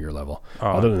to an anger level.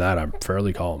 Other than that, I'm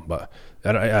fairly calm. But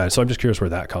so I'm just curious where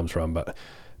that comes from. But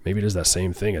maybe it is that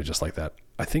same thing. It's just like that.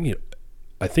 I think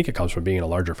it comes from being in a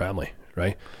larger family,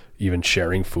 right? Even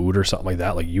sharing food or something like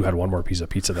that. Like you had one more piece of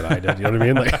pizza than I did. You know what I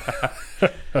mean? Like,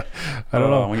 I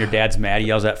don't know. When your dad's mad, he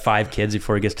yells at 5 kids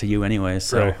before he gets to you anyway.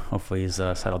 So hopefully he's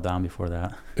settled down before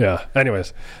that. Yeah.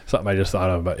 Anyways, something I just thought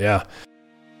of, but yeah.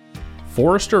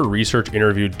 Forrester Research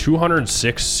interviewed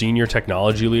 206 senior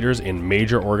technology leaders in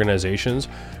major organizations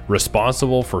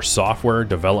responsible for software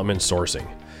development sourcing.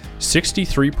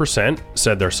 63%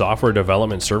 said their software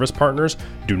development service partners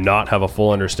do not have a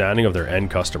full understanding of their end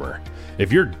customer.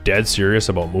 If you're dead serious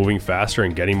about moving faster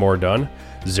and getting more done,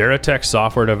 Xeratec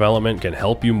Software Development can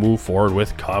help you move forward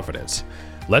with confidence.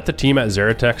 Let the team at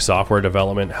Xeratec Software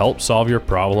Development help solve your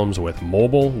problems with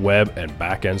mobile, web, and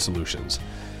back-end solutions.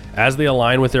 As they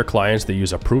align with their clients, they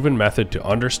use a proven method to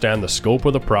understand the scope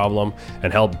of the problem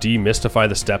and help demystify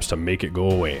the steps to make it go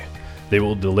away. They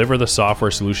will deliver the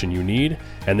software solution you need,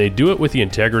 and they do it with the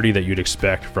integrity that you'd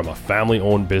expect from a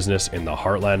family-owned business in the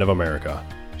heartland of America.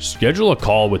 Schedule a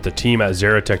call with the team at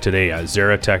Xeratec today at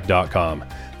Xeratec.com.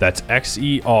 That's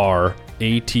Xeratec.com.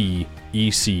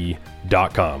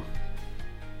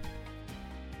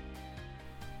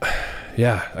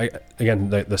 Yeah, again,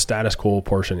 the status quo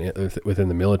portion within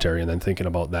the military, and then thinking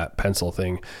about that pencil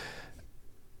thing,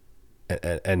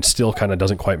 and still kind of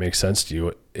doesn't quite make sense to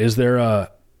you. Is there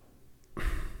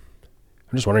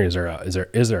I'm just wondering, is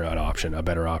there an option, a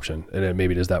better option? And then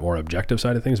maybe it is that more objective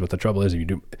side of things, but the trouble is, if you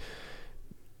do,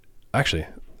 actually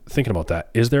thinking about that,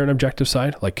 is there an objective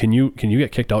side? Like, can you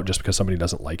get kicked out just because somebody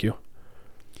doesn't like you?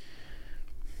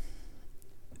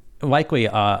 Likely,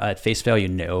 at face value,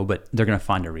 no, but they're going to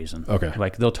find a reason. Okay.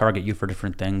 Like, they'll target you for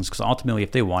different things, because ultimately,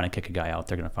 if they want to kick a guy out,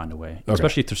 they're going to find a way, Okay.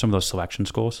 especially through some of those selection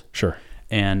schools. Sure.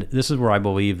 And this is where I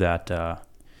believe that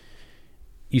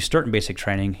you start in basic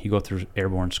training, you go through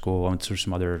airborne school, I went through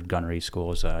some other gunnery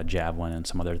schools, javelin and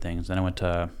some other things. Then I went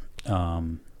to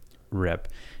RIP.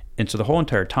 And so the whole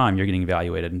entire time, you're getting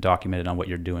evaluated and documented on what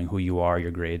you're doing, who you are,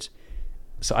 your grades.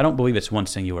 So I don't believe it's one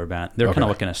singular event. They're kind of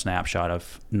looking at a snapshot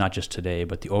of not just today,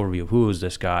 but the overview of who is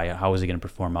this guy, how is he going to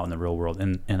perform out in the real world,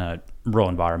 in a real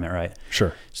environment, right?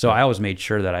 Sure. So I always made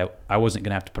sure that I wasn't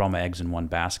going to have to put all my eggs in one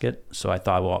basket. So I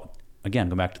thought, well, again,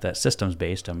 go back to that systems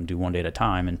based. I'm going to do one day at a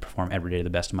time and perform every day to the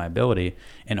best of my ability.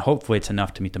 And hopefully it's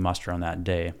enough to meet the muster on that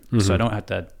day. Mm-hmm. So I don't have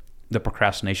the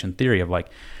procrastination theory of like,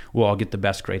 well, I'll get the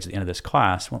best grades at the end of this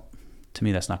class. Well, to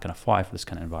me, that's not going to fly for this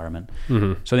kind of environment.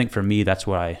 Mm-hmm. So I think for me, that's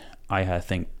what I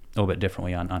think a little bit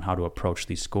differently on how to approach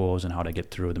these schools and how to get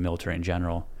through the military in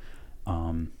general.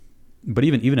 But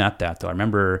even at that though, I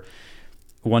remember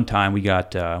one time we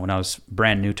got, when I was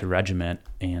brand new to regiment,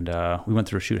 and we went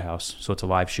through a shoot house. So it's a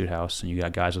live shoot house, and you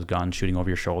got guys with guns shooting over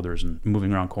your shoulders and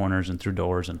moving around corners and through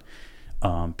doors. And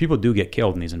people do get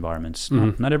killed in these environments.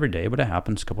 Mm-hmm. Not every day, but it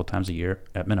happens a couple of times a year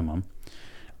at minimum.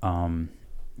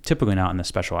 Typically not in the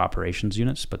special operations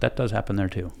units, but that does happen there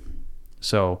too.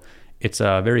 So it's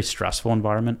a very stressful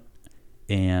environment.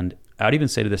 And I'd even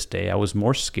say to this day, I was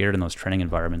more scared in those training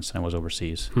environments than I was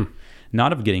overseas.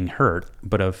 Not of getting hurt,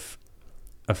 but of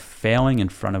failing in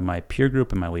front of my peer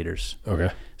group and my leaders.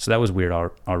 Okay. So that was weird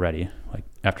already. Like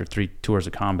after 3 tours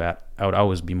of combat, I would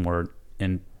always be more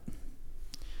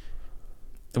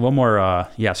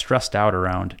stressed out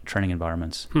around training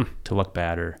environments to look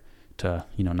bad or to,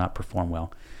 not perform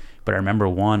well. But I remember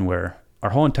one where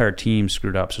our whole entire team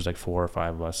screwed up. So it was like 4 or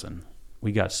 5 of us, and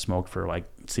we got smoked for it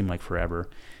seemed like forever.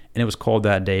 And it was cold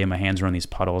that day, and my hands were in these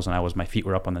puddles, and my feet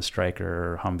were up on the Striker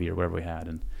or Humvee or whatever we had,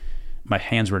 and my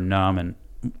hands were numb, and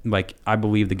like I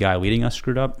believe the guy leading us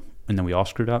screwed up, and then we all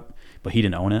screwed up, but he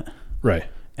didn't own it. Right.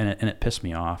 And it pissed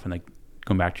me off. And like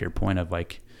going back to your point of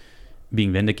like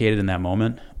being vindicated in that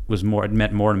moment it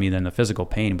meant more to me than the physical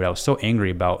pain. But I was so angry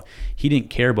about, he didn't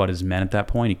care about his men at that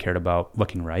point. He cared about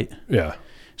looking right. Yeah.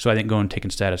 So I think going and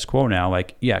taking status quo now,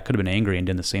 like, yeah, I could have been angry and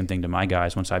did the same thing to my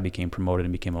guys once I became promoted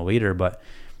and became a leader. But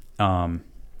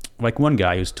like one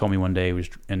guy who's told me one day, he was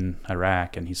in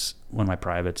Iraq, and he's one of my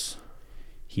privates.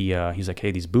 He's like,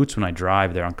 hey, these boots, when I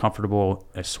drive, they're uncomfortable.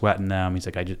 I sweat in them. He's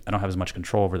like, I don't have as much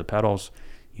control over the pedals.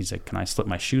 He's like, can I slip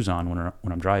my shoes on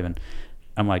when I'm driving?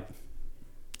 I'm like,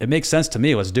 it makes sense to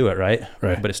me. Let's do it, right?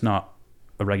 But it's not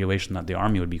a regulation that the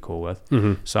Army would be cool with.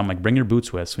 Mm-hmm. So I'm like, bring your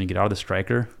boots with. So when you get out of the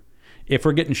Striker, if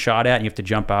we're getting shot at and you have to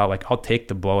jump out, like I'll take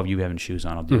the blow of you having shoes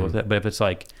on. I'll deal with it. But if it's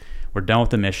like we're done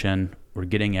with the mission, we're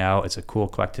getting out, it's a cool,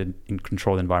 collected, and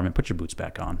controlled environment, put your boots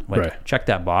back on. Like check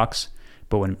that box.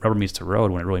 But when rubber meets the road,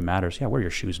 when it really matters, wear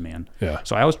your shoes, man. Yeah.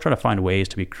 So I always try to find ways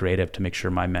to be creative to make sure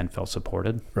my men felt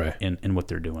supported in what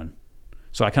they're doing.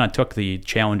 So I kind of took the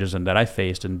challenges that I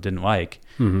faced and didn't like,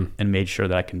 and made sure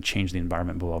that I can change the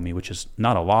environment below me, which is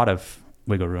not a lot of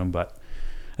wiggle room, but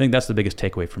I think that's the biggest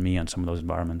takeaway for me on some of those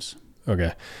environments.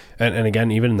 Okay. And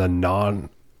again, even in the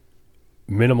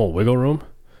minimal wiggle room,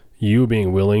 you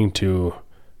being willing to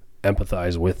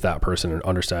empathize with that person and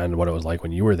understand what it was like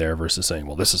when you were there versus saying,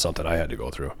 well, this is something I had to go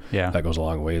through. Yeah. That goes a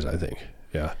long ways, I think.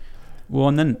 Yeah. Well,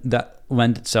 and then that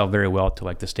lent itself very well to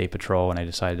like the State Patrol, and I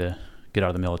decided to get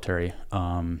out of the military.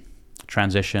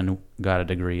 Transition, got a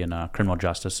degree in criminal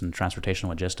justice and transportation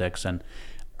logistics. And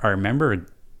I remember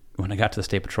when I got to the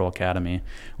State Patrol Academy,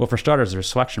 well, for starters, their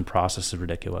selection process is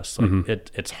ridiculous.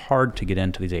 Like it's hard to get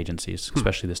into these agencies,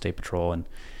 especially the State Patrol.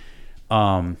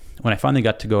 And when I finally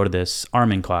got to go to this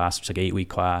arming class, it's like an 8-week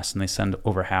class, and they send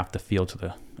over half the field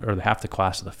half the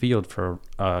class to the field for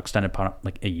extended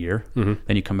like a year. Then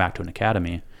you come back to an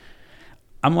academy.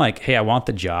 I'm like, hey, I want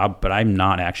the job, but I'm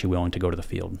not actually willing to go to the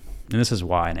field. And this is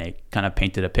why. And I kind of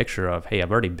painted a picture of, hey,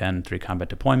 I've already been through combat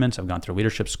deployments. I've gone through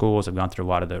leadership schools. I've gone through a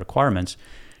lot of the requirements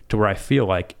to where I feel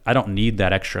like I don't need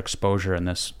that extra exposure in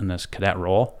this cadet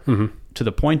role to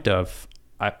the point of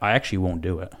I actually won't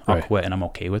do it. I'll quit, and I'm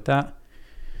okay with that.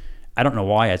 I don't know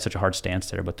why I had such a hard stance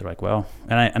there, but they're like, well,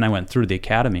 and I went through the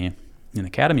academy, and the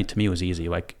academy to me was easy.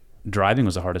 Like driving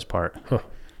was the hardest part,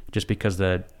 just because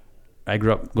I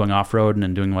grew up going off-road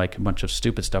and doing like a bunch of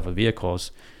stupid stuff with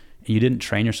vehicles. You didn't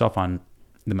train yourself on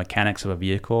the mechanics of a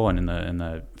vehicle and in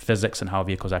the physics and how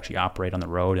vehicles actually operate on the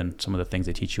road and some of the things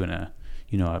they teach you in a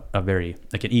a very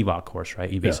like an EVOC course,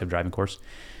 right? Evasive driving course.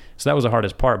 So that was the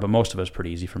hardest part, but most of it was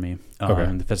pretty easy for me,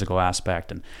 the physical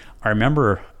aspect. And I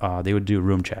remember they would do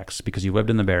room checks because you lived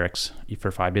in the barracks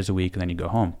for 5 days a week and then you go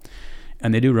home.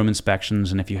 And they do room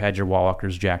inspections, and if you had your wall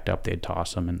lockers jacked up, they'd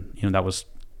toss them. And, that was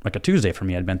like a Tuesday for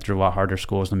me. I'd been through a lot harder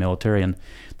schools in the military, and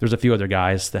there's a few other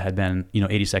guys that had been,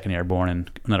 82nd Airborne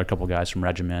and another couple guys from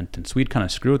regiment. And so we'd kind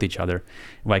of screw with each other.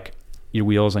 Like your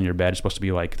wheels on your bed are supposed to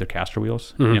be like they're caster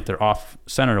wheels. Mm-hmm. And if they're off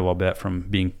center a little bit from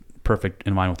being perfect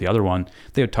in line with the other one,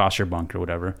 they would toss your bunk or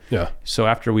whatever. Yeah. So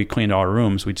after we cleaned all our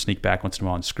rooms, we'd sneak back once in a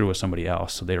while and screw with somebody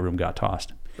else, so their room got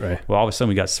tossed. Right. Well, all of a sudden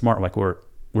we got smart. Like we're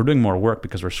doing more work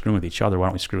because we're screwing with each other. Why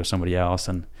don't we screw with somebody else?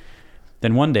 And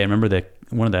then one day, I remember that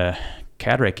one of the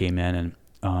cadre came in,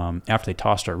 and after they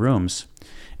tossed our rooms,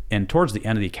 and towards the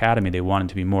end of the academy, they wanted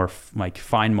to be more like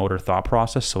fine motor thought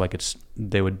process. So like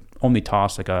they would only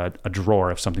toss like a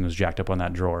drawer if something was jacked up on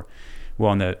that drawer.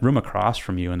 Well, in the room across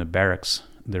from you in the barracks,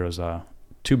 there was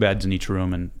 2 beds in each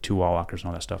room and 2 wall lockers and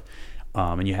all that stuff.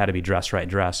 And you had to be dressed,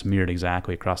 mirrored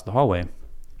exactly across the hallway.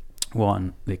 Well,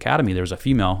 in the academy, there was a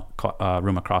female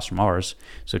room across from ours,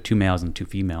 so 2 males and 2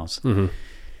 females. Mm-hmm.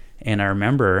 And I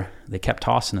remember they kept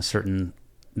tossing a certain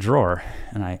drawer,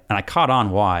 and I caught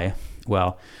on why.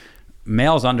 Well,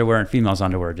 males' underwear and females'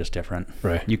 underwear are just different.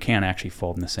 Right. You can't actually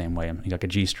fold in the same way. You got like a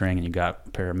G-string and you got a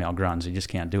pair of male grunts. You just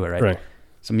can't do it, right? Right.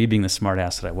 So me being the smart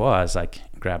ass that I was, I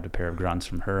grabbed a pair of grunts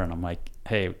from her, and I'm like,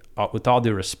 hey, with all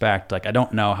due respect, like I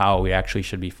don't know how we actually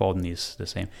should be folding these the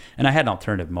same. And I had an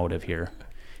alternative motive here,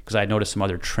 because I noticed some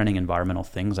other training environmental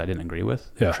things I didn't agree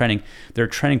with. Yeah. They're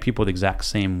training people the exact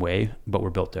same way, but we're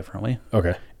built differently.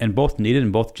 Okay. And both needed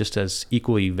and both just as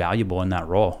equally valuable in that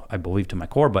role, I believe, to my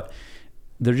core. But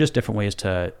they're just different ways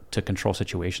to control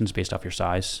situations based off your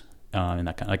size. And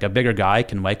that kind of, like a bigger guy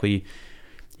can likely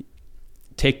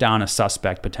take down a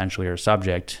suspect potentially or a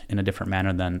subject in a different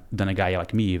manner than a guy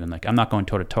like me even. Like I'm not going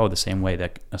toe to toe the same way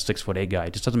that a 6'8" guy.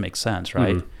 It just doesn't make sense,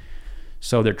 right? Mm-hmm.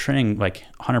 So they're training like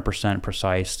 100%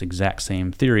 precise, exact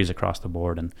same theories across the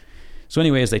board. And so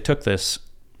anyways, they took this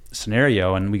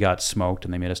scenario and we got smoked,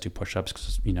 and they made us do push-ups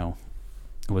because,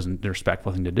 it wasn't the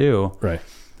respectful thing to do. Right.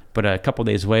 But a couple of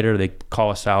days later, they call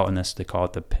us out in this, they call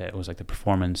it the pit. It was like the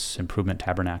Performance Improvement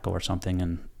Tabernacle or something.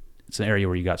 And it's an area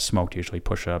where you got smoked, usually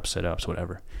push-ups, sit-ups,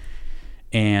 whatever.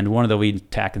 And one of the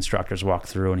lead TAC instructors walked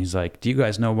through and he's like, do you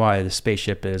guys know why the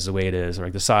spaceship is the way it is, or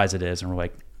like the size it is? And we're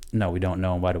like, no, we don't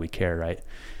know. Why do we care, right?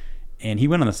 And he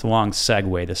went on this long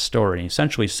segue, this story, and he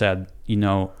essentially said,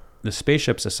 the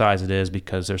spaceship's the size it is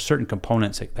because there's certain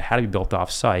components that had to be built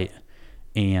off-site,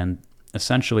 and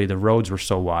essentially the roads were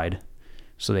so wide,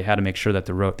 so they had to make sure that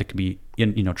the road that could be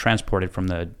transported from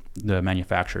the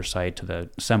manufacturer site to the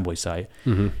assembly site.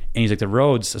 Mm-hmm. And he's like, the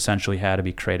roads essentially had to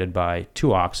be created by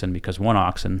 2 oxen because 1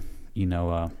 oxen,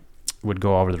 would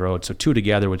go over the road. So 2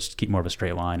 together would keep more of a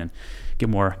straight line and get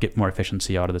more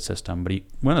efficiency out of the system. But he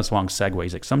went on this long segue.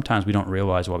 He's like, sometimes we don't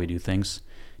realize why we do things.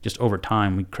 Just over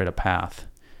time, we create a path,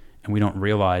 and we don't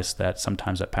realize that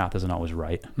sometimes that path isn't always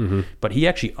right. Mm-hmm. But he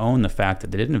actually owned the fact that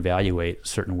they didn't evaluate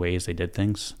certain ways they did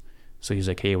things. So he's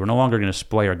like, hey, we're no longer going to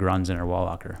display our grunts in our wall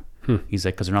locker. He's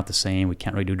like, because they're not the same. We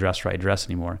can't really do dress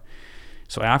anymore.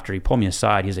 So after he pulled me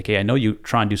aside, he's like, hey, I know you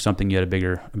try and do something, you had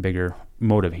a bigger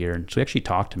motive here. And so he actually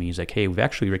talked to me. He's like, hey, we've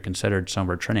actually reconsidered some of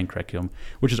our training curriculum,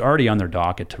 which is already on their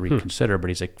docket to reconsider. But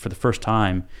he's like, for the first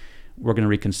time, we're going to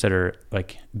reconsider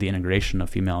like the integration of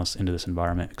females into this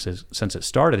environment, because since it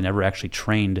started, they never actually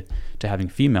trained to having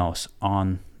females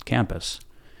on campus,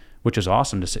 which is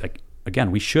awesome to see. Like,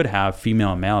 again, we should have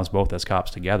female and males both as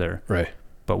cops together. Right.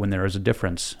 But when there is a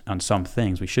difference on some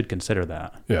things, we should consider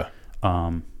that. Yeah.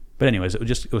 But anyways,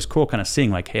 it was cool kind of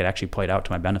seeing like, hey, it actually played out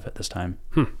to my benefit this time.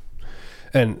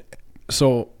 And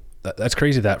so that's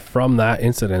crazy that from that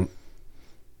incident,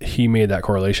 he made that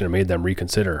correlation and made them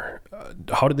reconsider.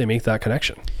 How did they make that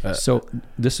connection? So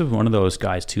this is one of those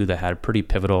guys too that had a pretty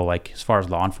pivotal, like as far as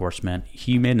law enforcement,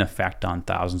 he made an effect on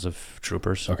thousands of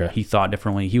troopers. Okay. He thought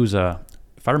differently. He was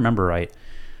if I remember right,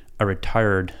 a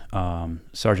retired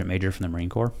sergeant major from the Marine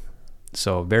Corps.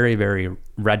 So very, very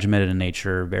regimented in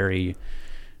nature, very,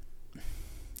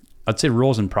 I'd say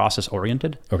rules and process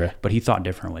oriented. Okay. But he thought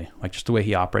differently. Like just the way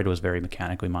he operated was very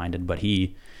mechanically minded, but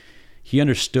he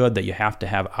understood that you have to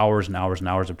have hours and hours and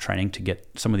hours of training to get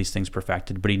some of these things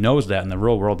perfected. But he knows that in the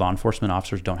real world, law enforcement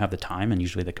officers don't have the time and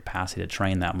usually the capacity to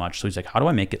train that much. So he's like, how do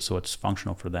I make it so it's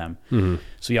functional for them? Mm-hmm.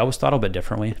 So he always thought a bit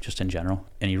differently, just in general.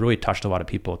 And he really touched a lot of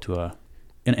people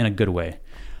in a good way.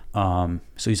 So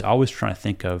he's always trying to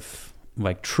think of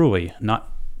like truly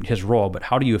not his role, but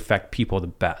how do you affect people the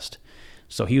best?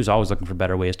 So he was always looking for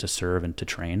better ways to serve and to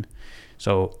train.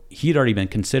 So he'd already been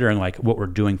considering like what we're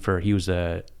doing he was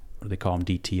what do they call them,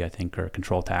 DT, I think, or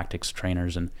control tactics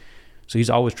trainers. And so he's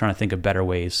always trying to think of better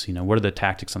ways. What are the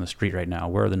tactics on the street right now?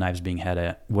 Where are the knives being had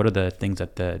at? What are the things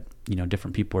that the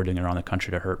different people are doing around the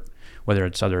country to hurt, whether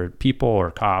it's other people or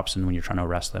cops, and when you're trying to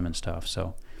arrest them and stuff.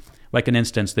 So like an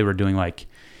instance, they were doing like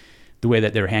the way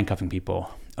that they were handcuffing people.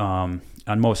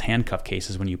 On most handcuff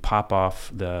cases, when you pop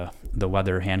off the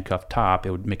leather handcuff top,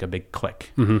 it would make a big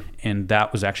click. Mm-hmm. And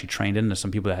that was actually trained into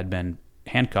some people that had been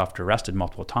handcuffed or arrested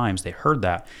multiple times. They heard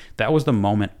that. That was the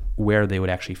moment where they would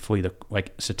actually flee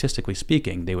statistically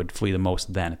speaking, they would flee the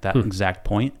most then at that exact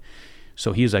point.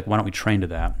 So he was like, why don't we train to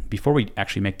that? Before we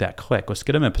actually make that click, let's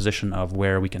get them in a position of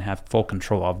where we can have full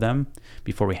control of them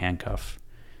before we handcuff.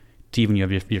 To even you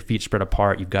have your feet spread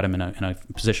apart, you've got them in a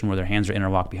position where their hands are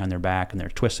interlocked behind their back and they're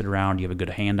twisted around, you have a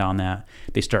good hand on that.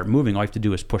 They start moving, all you have to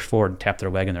do is push forward and tap their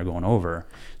leg and they're going over.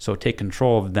 So take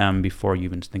control of them before you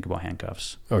even think about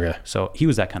handcuffs. Okay. So he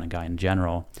was that kind of guy in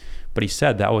general. But he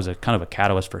said that was a kind of a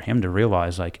catalyst for him to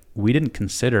realize like we didn't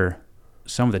consider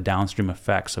some of the downstream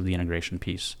effects of the integration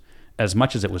piece. As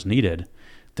much as it was needed,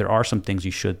 there are some things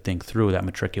you should think through that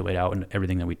matriculate out in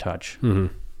everything that we touch.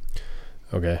 Mm-hmm.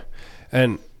 Okay.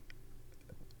 And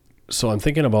so I'm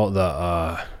thinking about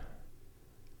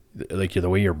the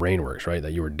way your brain works, right?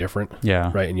 That you were different.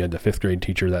 Yeah. Right. And you had the 5th grade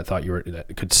teacher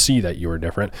that could see that you were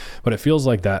different. But it feels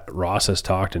like that Ross has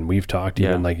talked and we've talked,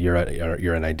 even like you're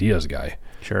an ideas guy.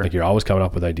 Sure. Like you're always coming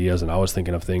up with ideas and always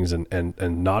thinking of things and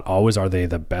not always are they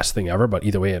the best thing ever, but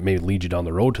either way it may lead you down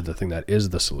the road to the thing that is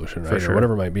the solution, right? For sure. Or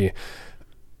whatever it might be.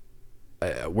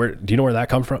 Where do you know where that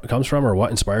comes from, or what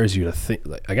inspires you to think?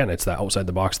 Like, again, it's that outside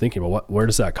the box thinking. But where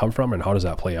does that come from, and how does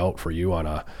that play out for you on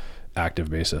a active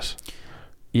basis?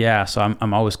 Yeah, so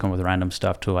I'm always coming with random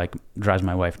stuff to like drives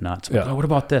my wife nuts. I'm like, oh, what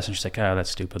about this? And she's like, oh, that's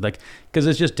stupid. Like, because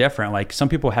it's just different. Like some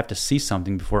people have to see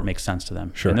something before it makes sense to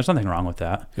them. Sure. And there's nothing wrong with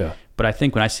that. Yeah. But I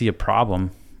think when I see a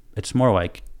problem, it's more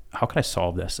like, how could I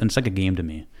solve this? And it's like a game to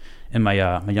me. And my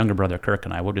younger brother Kirk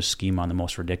and I will just scheme on the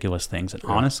most ridiculous things. And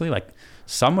honestly, like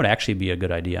some would actually be a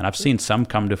good idea. And I've seen some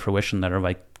come to fruition that are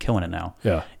like killing it now.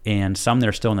 Yeah. And some that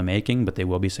are still in the making, but they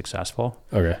will be successful.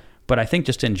 Okay. But I think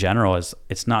just in general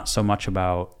it's not so much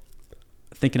about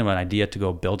thinking of an idea to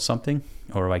go build something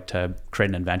or like to create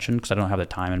an invention, because I don't have the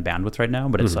time and bandwidth right now.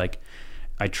 But it's like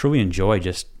I truly enjoy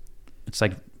it's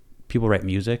like people write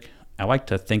music. I like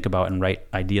to think about and write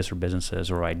ideas for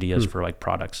businesses or ideas for like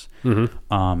products.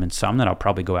 Mm-hmm. And some that I'll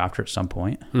probably go after at some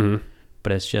point. Mm-hmm.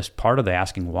 But it's just part of the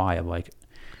asking why of like,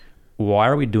 why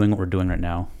are we doing what we're doing right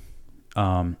now?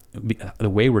 The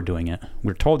way we're doing it,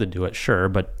 we're told to do it, sure,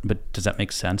 but does that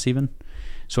make sense even?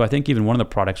 So I think even one of the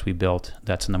products we built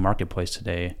that's in the marketplace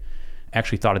today,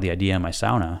 actually thought of the idea in my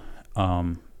sauna.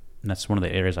 And that's one of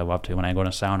the areas I love to. When I go to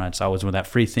a sauna, it's always where that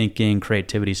free thinking,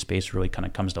 creativity space really kind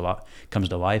of comes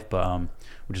to life. But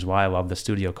which is why I love the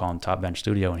studio, calling Top Bench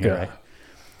Studio in here, right?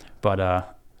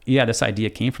 But this idea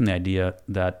came from the idea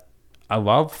that I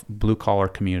love blue collar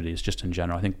communities just in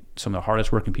general. I think some of the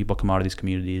hardest working people come out of these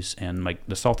communities and like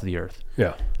the salt of the earth.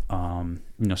 Yeah.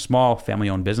 Small family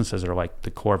owned businesses are like the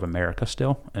core of America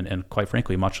still, and quite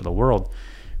frankly, much of the world.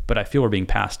 But I feel we're being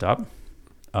passed up.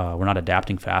 We're not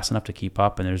adapting fast enough to keep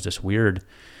up, and there's this weird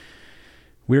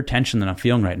tension that I'm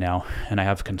feeling right now, and I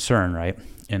have concern, right?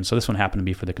 And so this one happened to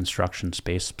be for the construction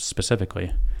space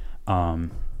specifically.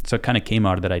 So it kind of came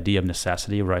out of that idea of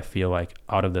necessity, where I feel like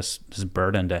out of this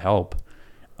burden to help,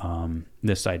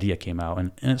 this idea came out,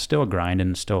 and it's still a grind,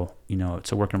 and it's still,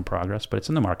 it's a work in progress, but it's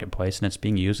in the marketplace and it's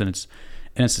being used, and it's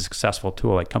a successful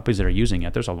tool. Like companies that are using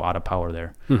it, there's a lot of power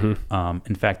there. Mm-hmm.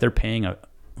 In fact, they're paying a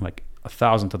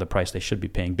 1,000th of the price they should be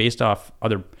paying based off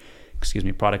other,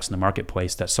 products in the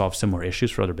marketplace that solve similar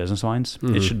issues for other business lines.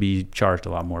 Mm-hmm. It should be charged a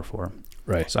lot more for.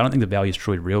 Right. So I don't think the value is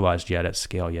truly realized yet at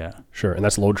scale yet. Sure. And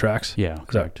that's load tracks? Yeah,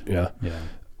 correct. Yeah.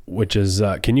 Which is,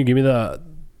 can you give me the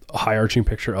high-arching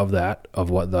picture of that, of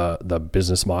what the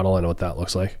business model and what that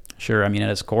looks like? Sure. I mean, at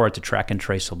its core, it's a track and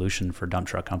trace solution for dump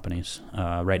truck companies.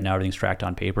 Right now, everything's tracked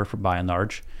on paper by and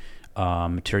large.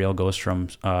 Material goes from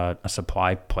a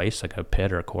supply place, like a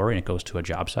pit or a quarry, and it goes to a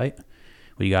job site.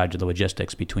 Well, you got to do the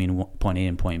logistics between point A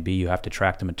and point B. You have to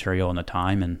track the material and the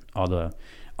time and all the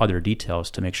other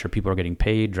details to make sure people are getting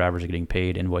paid, drivers are getting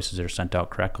paid, invoices are sent out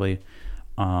correctly.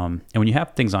 And when you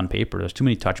have things on paper, there's too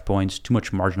many touch points, too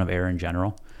much margin of error in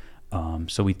general.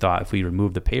 So we thought if we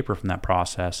removed the paper from that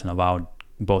process and allowed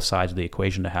both sides of the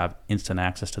equation to have instant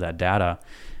access to that data,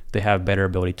 they have better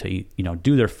ability to,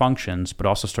 do their functions, but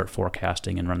also start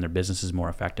forecasting and run their businesses more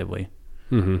effectively.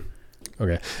 Mm-hmm.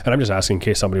 Okay. And I'm just asking in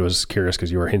case somebody was curious,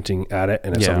 because you were hinting at it,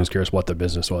 and if somebody was curious what the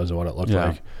business was and what it looked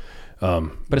like.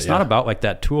 But it's not about like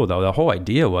that tool though. The whole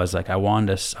idea was like, I want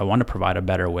to provide a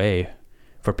better way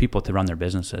for people to run their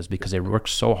businesses, because they work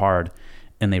so hard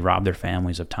and they rob their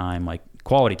families of time, like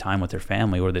quality time with their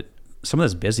family, or that some of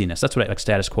this busyness. That's what like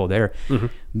status quo there.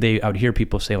 I would hear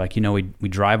people say like, we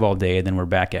drive all day, then we're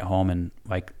back at home, and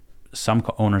like some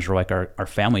owners are like, our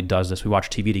family does this. We watch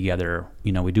TV together,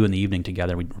 we do in the evening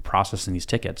together. We're processing these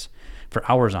tickets for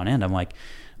hours on end. I'm like,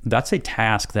 that's a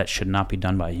task that should not be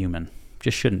done by a human.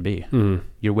 Just shouldn't be.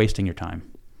 You're wasting your time.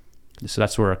 So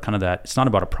that's where kind of that, it's not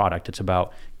about a product, it's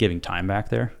about giving time back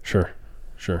there. Sure.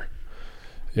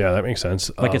 Yeah, that makes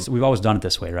sense. Like we've always done it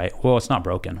this way, right? Well, it's not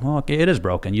broken. Well, okay, it is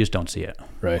broken. You just don't see it.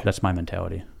 Right. That's my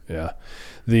mentality. Yeah.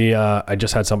 I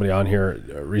just had somebody on here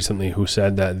recently who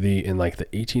said that in like the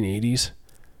 1880s,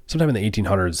 sometime in the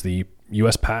 1800s, the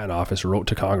U.S. Patent Office wrote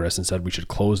to Congress and said we should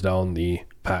close down the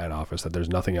patent office, that there's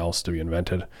nothing else to be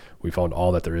invented. We found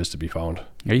all that there is to be found.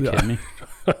 Are you kidding me?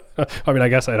 I mean, I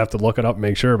guess I'd have to look it up and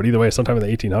make sure, but either way, sometime in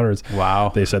the 1800s, wow,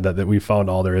 they said that we found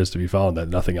all there is to be found, that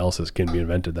nothing else can be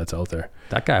invented that's out there.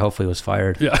 That guy hopefully was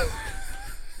fired. Yeah.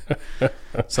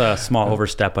 It's a small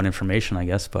overstep on information, I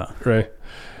guess, but. Right.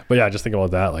 But yeah, just think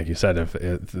about that. Like you said, if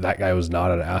that guy was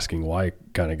not an asking why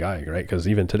kind of guy, right? Because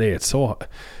even today, it's so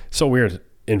weird.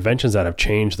 Inventions that have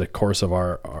changed the course of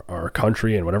our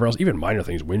country and whatever else, even minor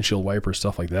things, windshield wipers,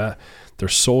 stuff like that, they're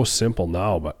so simple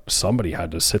now, but somebody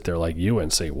had to sit there like you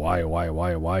and say why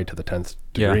to the 10th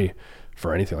degree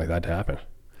for anything like that to happen.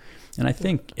 And I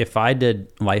think if I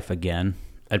did life again,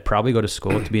 I'd probably go to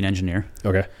school to be an engineer.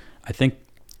 Okay. I think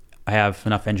I have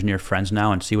enough engineer friends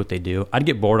now and see what they do. I'd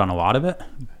get bored on a lot of it,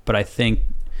 but I think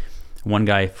one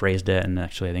guy phrased it, and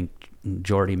actually I think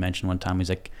Jordy mentioned one time, he's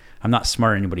like, I'm not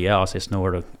smarter than anybody else. I just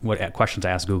know what questions I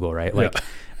ask Google, right? Like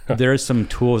there's some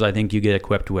tools I think you get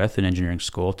equipped with in engineering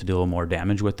school to do a little more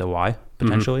damage with the why,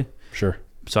 potentially. Sure.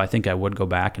 So I think I would go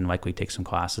back and likely take some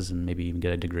classes and maybe even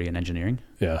get a degree in engineering.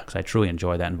 Yeah. Because I truly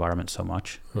enjoy that environment so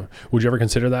much. Would you ever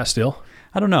consider that still?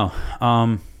 I don't know.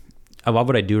 I love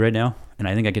what I do right now, and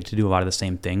I think I get to do a lot of the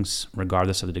same things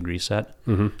regardless of the degree set.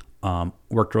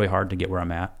 Worked really hard to get where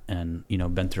I'm at, and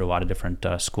been through a lot of different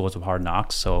schools of hard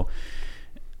knocks. So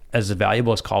as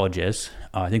valuable as college is,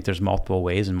 I think there's multiple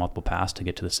ways and multiple paths to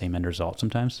get to the same end result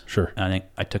sometimes. Sure. And I think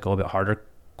I took a little bit harder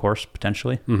course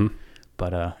potentially.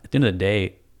 But at the end of the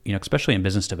day, especially in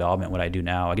business development, what I do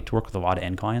now, I get to work with a lot of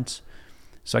end clients.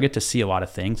 So I get to see a lot of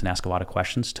things and ask a lot of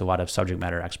questions to a lot of subject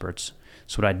matter experts.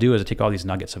 So what I do is I take all these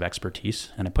nuggets of expertise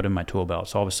and I put them in my tool belt.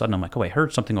 So all of a sudden I'm like, oh, I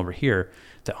heard something over here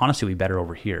that honestly would be better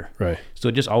over here. Right.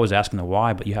 So just always asking the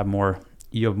why, but you have more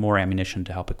ammunition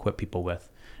to help equip people with.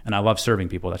 And I love serving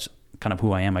people. That's kind of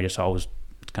who I am. It's kind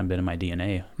of been in my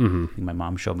DNA. I think my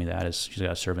mom showed me that, is she's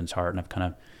got a servant's heart, and I've kind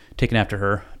of taken after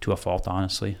her to a fault,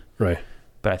 honestly. Right.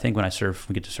 But I think when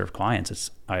we get to serve clients,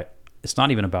 it's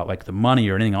not even about like the money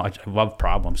or anything. I love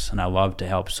problems and I love to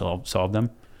help solve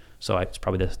them. So it's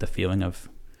probably the feeling of,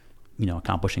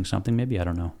 accomplishing something maybe. I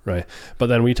don't know. Right. But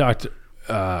then we talked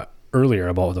earlier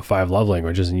about the 5 love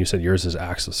languages, and you said yours is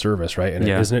acts of service, right? And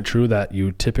isn't it true that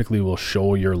you typically will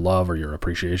show your love or your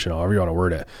appreciation, however you want to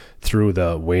word it, through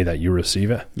the way that you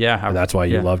receive it? Yeah. And that's why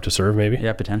you love to serve, maybe?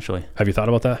 Yeah, potentially. Have you thought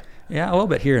about that? Yeah, a little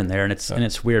bit here and there. And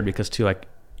it's weird because too, like,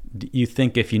 you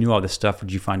think if you knew all this stuff,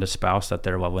 would you find a spouse that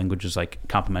their love language is like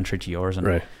complementary to yours? And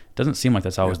it doesn't seem like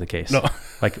that's always the case. No.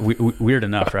 Like weird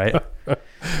enough, right?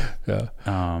 Yeah.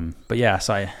 But yeah,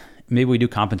 so maybe we do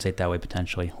compensate that way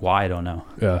potentially. Why? I don't know.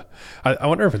 Yeah. I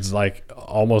wonder if it's like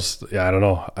almost, I don't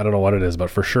know what it is, but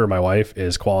for sure my wife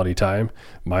is quality time.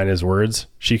 Mine is words.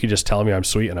 She could just tell me I'm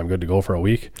sweet and I'm good to go for a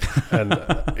week. And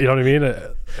you know what I mean?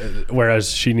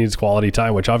 Whereas she needs quality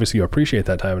time, which obviously you appreciate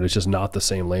that time, but it's just not the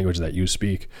same language that you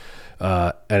speak.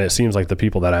 And it seems like the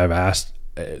people that I've asked,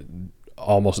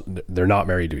 almost, they're not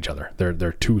married to each other.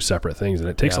 They're two separate things. And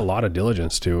it takes a lot of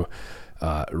diligence to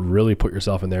really put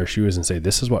yourself in their shoes and say,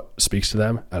 this is what speaks to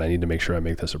them, and I need to make sure I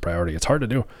make this a priority. It's hard to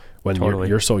do when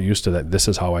you're so used to that. This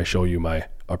is how I show you my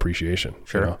appreciation.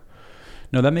 Sure.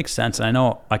 No, that makes sense. And I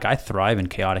know, like, I thrive in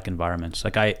chaotic environments.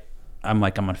 Like I'm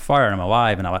on fire and I'm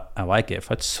alive and I like it.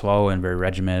 If it's slow and very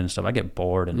regimented and stuff, I get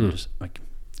bored and just like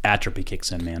atrophy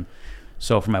kicks in, man.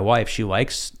 So for my wife, she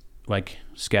likes like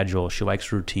schedule. She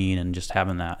likes routine and just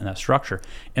having that structure.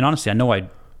 And honestly, I know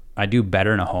I do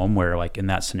better in a home where, like, in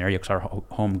that scenario, because our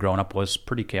home growing up was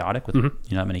pretty chaotic with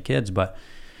not many kids. But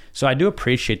so I do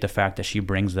appreciate the fact that she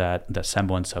brings that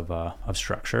semblance of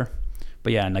structure.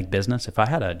 But yeah, in like business, if I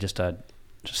had just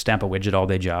stamp a widget all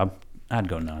day job, I'd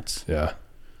go nuts. Yeah.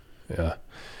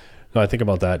 No, I think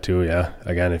about that too. Yeah.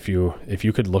 Again, if you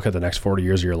could look at the next 40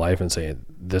 years of your life and say,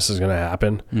 this is going to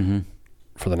happen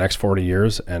for the next 40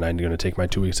 years, and I'm going to take my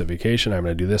 2 weeks of vacation. I'm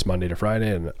going to do this Monday to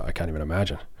Friday, and I can't even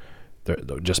imagine they're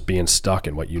just being stuck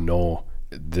in what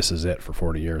this is it for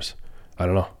 40 years. I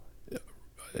don't know.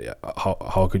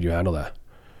 How could you handle that?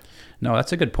 No,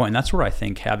 that's a good point. And that's where I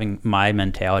think having my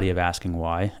mentality of asking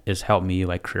why has helped me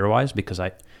like career-wise, because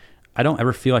I don't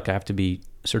ever feel like I have to be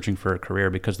searching for a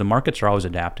career, because the markets are always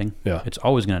adapting. Yeah. It's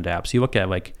always going to adapt. So you look at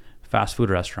like fast food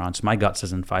restaurants, my gut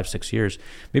says in 5-6 years,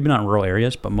 maybe not in rural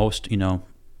areas, but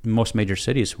most major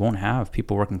cities won't have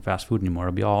people working fast food anymore.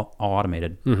 It'll be all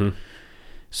automated. Mm-hmm.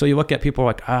 So you look at people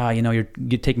like, you're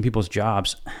taking people's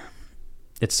jobs.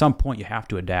 At some point you have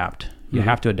to adapt. You mm-hmm.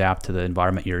 have to adapt to the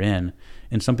environment you're in.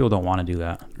 And some people don't want to do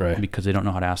that, right? Because they don't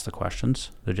know how to ask the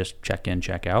questions. They're just check in,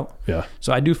 check out. Yeah.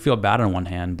 So I do feel bad on one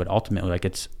hand, but ultimately, like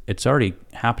it's already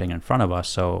happening in front of us.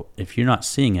 So if you're not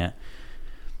seeing it,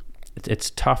 it's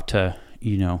tough to,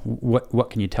 what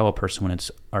can you tell a person when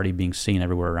it's already being seen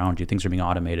everywhere around you? Things are being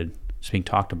automated. It's being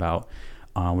talked about.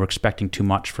 We're expecting too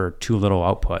much for too little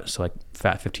output. So like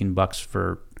fat $15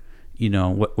 for,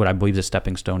 what I believe is a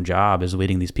stepping stone job is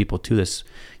leading these people to this.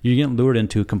 You're getting lured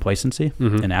into complacency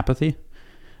mm-hmm. and apathy.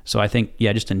 So I think,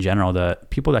 just in general, the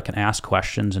people that can ask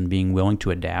questions and being willing to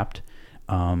adapt,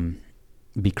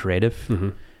 be creative, mm-hmm.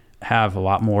 have a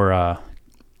lot more,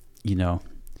 they're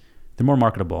more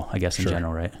marketable, I guess, in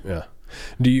general, right? Yeah.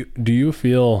 Do you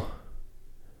feel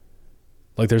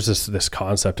like there's this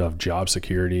concept of job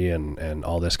security and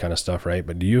all this kind of stuff, right?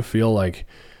 But do you feel like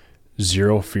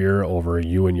zero fear over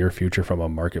you and your future from a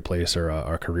marketplace or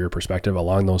a career perspective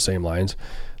along those same lines?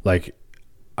 Like,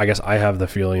 I guess I have the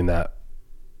feeling that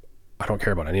I don't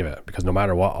care about any of it, because no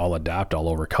matter what, I'll adapt, I'll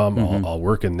overcome, mm-hmm. I'll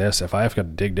work in this. If I have to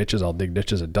dig ditches, I'll dig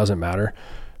ditches. It doesn't matter.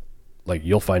 Like,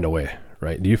 you'll find a way,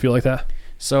 right? Do you feel like that?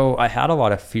 So I had a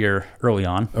lot of fear early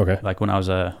on. Okay. Like when I was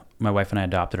my wife and I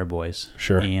adopted our boys.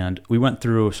 Sure. And we went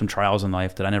through some trials in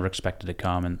life that I never expected to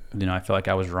come. And, I felt like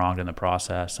I was wronged in the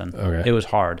process, and it was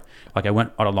hard. Like I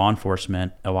went out of law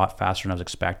enforcement a lot faster than I was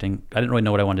expecting. I didn't really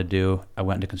know what I wanted to do. I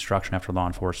went into construction after law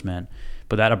enforcement,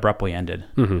 but that abruptly ended.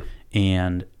 Mm-hmm.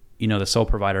 And, the sole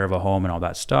provider of a home and all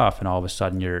that stuff. And all of a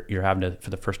sudden you're having to,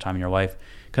 for the first time in your life,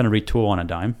 kind of retool on a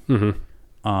dime.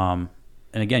 Mm-hmm.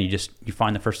 And again, you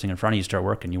find the first thing in front of you, start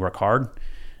working, you work hard,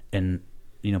 and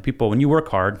people, when you work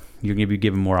hard, you're going to be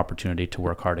given more opportunity to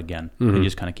work hard again. Mm-hmm. You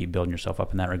just kind of keep building yourself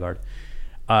up in that regard.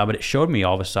 But it showed me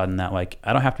all of a sudden that like,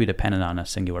 I don't have to be dependent on a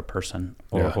singular person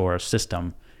or a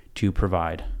system to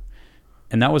provide.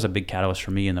 And that was a big catalyst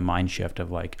for me in the mind shift of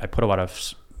like, I put a lot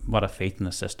of faith in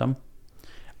the system.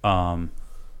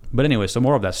 But anyway, so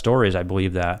more of that story is I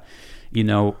believe that,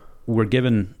 we're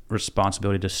given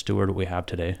responsibility to steward what we have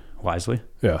today wisely.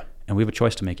 Yeah. And we have a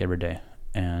choice to make every day.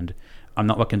 And I'm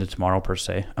not looking to tomorrow per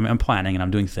se. I mean, I'm planning and I'm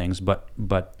doing things, but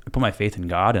I put my faith in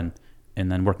God and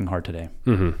then working hard today.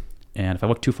 Mm-hmm. And if I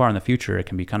look too far in the future, it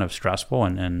can be kind of stressful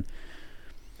and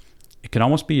it can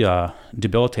almost be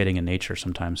debilitating in nature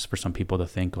sometimes for some people to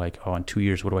think like, oh, in 2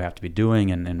 years, what do I have to be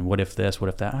doing? And what if this, what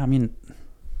if that? I mean,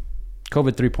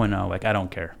 COVID 3.0, like, I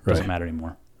don't care. It doesn't matter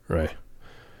anymore. Right.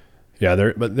 Yeah,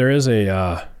 there is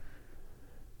a,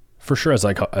 for sure, as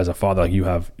a father, like you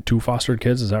have 2 fostered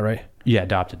kids, is that right? Yeah,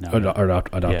 adopted now.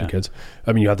 Adopted kids.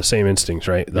 I mean, you have the same instincts,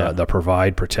 right? The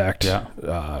provide, protect,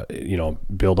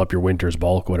 build up your winter's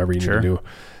bulk, whatever you need to do.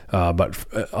 But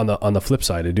on the flip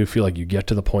side, I do feel like you get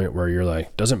to the point where you're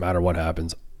like, doesn't matter what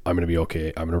happens, I'm going to be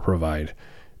okay. I'm going to provide.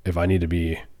 If I need to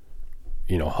be,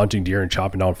 hunting deer and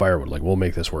chopping down firewood, like we'll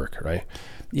make this work, right?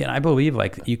 Yeah, and I believe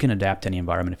like you can adapt to any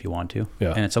environment if you want to.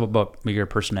 Yeah. And it's about your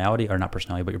personality, or not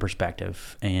personality, but your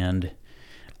perspective. And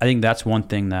I think that's one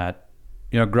thing that,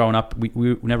 growing up,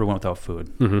 we never went without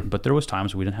food. Mm-hmm. But there was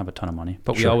times we didn't have a ton of money,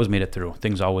 but we always made it through.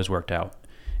 Things always worked out.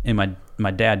 And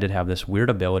my dad did have this weird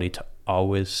ability to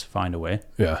always find a way.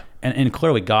 Yeah. And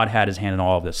clearly God had his hand in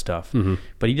all of this stuff. Mm-hmm.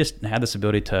 But he just had this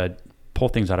ability to pull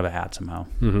things out of a hat somehow.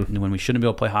 Mm-hmm. And when we shouldn't be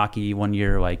able to play hockey one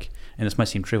year, like, and this might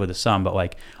seem trivial to some, but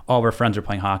like all of our friends are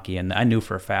playing hockey, and I knew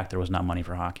for a fact there was not money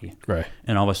for hockey. Right.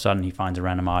 And all of a sudden he finds a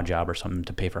random odd job or something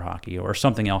to pay for hockey, or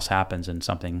something else happens and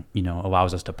something,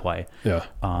 allows us to play. Yeah.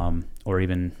 Or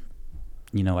even,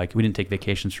 like we didn't take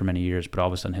vacations for many years, but all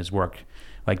of a sudden his work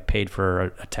like paid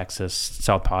for a Texas,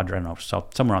 South Padre, I don't know,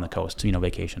 somewhere on the coast,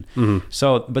 vacation. Mm-hmm.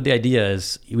 So, but the idea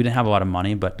is we didn't have a lot of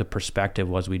money, but the perspective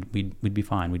was we'd be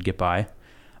fine. We'd get by.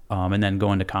 And then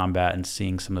going to combat and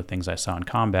seeing some of the things I saw in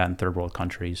combat in third world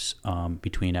countries,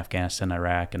 between Afghanistan,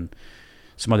 Iraq, and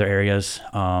some other areas.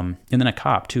 And then a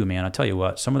cop too, man. I'll tell you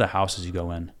what, some of the houses you go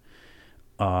in,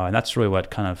 and that's really what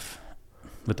kind of,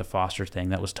 with the foster thing,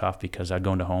 that was tough, because I'd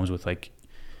go into homes with like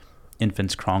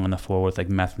infants crawling on the floor with like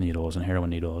meth needles and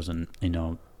heroin needles and,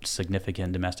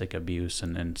 significant domestic abuse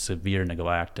and severe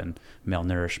neglect and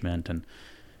malnourishment. And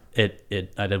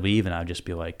I'd leave and I'd just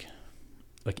be like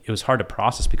it was hard to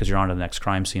process because you're on to the next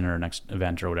crime scene or next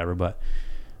event or whatever. But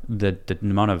the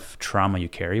amount of trauma you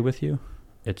carry with you,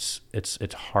 it's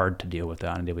hard to deal with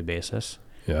that on a daily basis.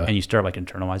 Yeah. And you start like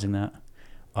internalizing that.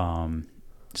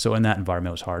 So in that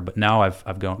environment it was hard, but now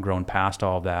I've grown past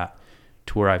all of that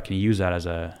to where I can use that as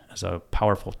a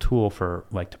powerful tool for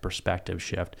like the perspective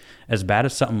shift. As bad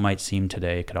as something might seem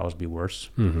today, it could always be worse.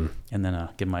 Mm-hmm. And then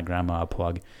give my grandma a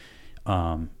plug.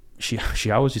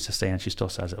 She always used to say, and she still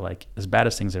says it, like as bad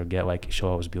as things ever get, like she'll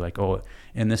always be like, "Oh,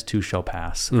 and this too shall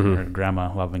pass." Mm-hmm. Her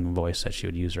grandma loving voice that she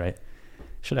would use, right?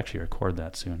 Should actually record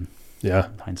that soon. Yeah.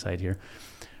 Hindsight here.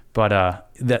 But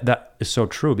that is so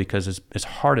true because as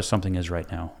hard as something is right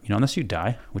now, unless you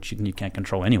die, which you can't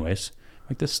control anyways,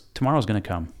 like tomorrow's going to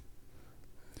come.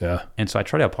 Yeah. And so I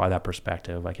try to apply that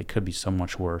perspective. Like it could be so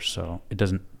much worse. So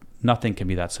nothing can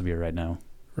be that severe right now.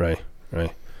 Right.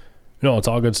 No, it's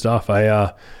all good stuff.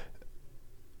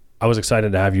 I was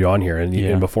excited to have you on here.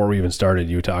 And before we even started,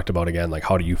 you talked about, again, like,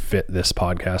 how do you fit this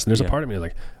podcast? And there's a part of me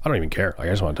like, I don't even care. Like,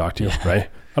 I just want to talk to you, right?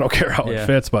 I don't care how it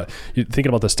fits, but you're thinking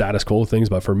about the status quo things.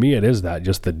 But for me, it is that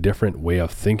just the different way of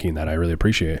thinking that I really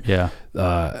appreciate. Yeah.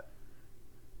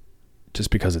 Just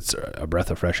because it's a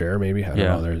breath of fresh air, maybe. I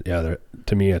don't know.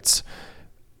 To me,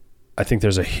 I think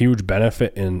there's a huge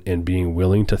benefit in being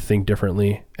willing to think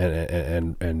differently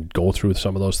and go through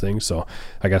some of those things. So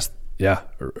I guess,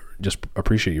 just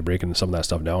appreciate you breaking some of that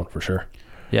stuff down for sure.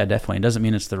 Yeah, definitely. It doesn't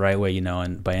mean it's the right way,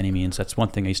 and by any means. That's one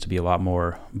thing I used to be a lot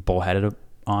more bullheaded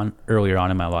on earlier on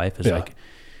in my life is like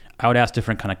I would ask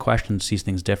different kind of questions, see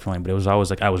things differently, but it was always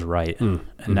like I was right. And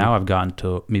now I've gotten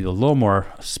to maybe a little more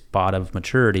spot of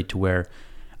maturity to where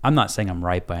I'm not saying I'm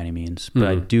right by any means,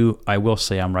 but I will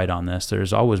say I'm right on this.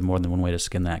 There's always more than one way to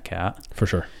skin that cat. For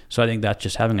sure. So I think that's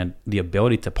just having the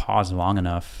ability to pause long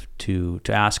enough to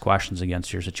ask questions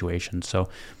against your situation. So,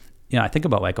 I think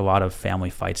about like a lot of family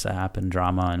fights that happen,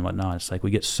 drama and whatnot. It's like we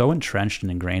get so entrenched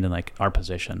and ingrained in like our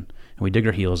position and we dig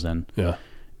our heels in. Yeah.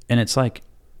 And it's like,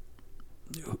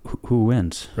 who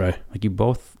wins? Right. Like you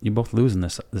both lose in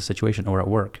this situation or at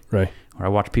work. Right. Or I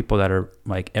watch people that are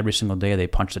like every single day they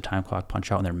punch the time clock,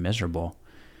 punch out, and they're miserable.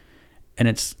 And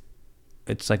it's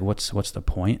like, what's the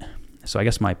point? So I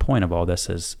guess my point of all this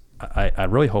is I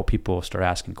really hope people start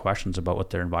asking questions about what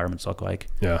their environments look like.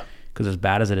 Yeah. Because as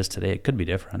bad as it is today, it could be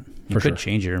different. You could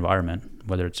change your environment,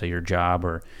 whether it's your job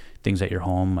or things at your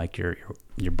home, like your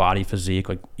body physique.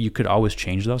 Like you could always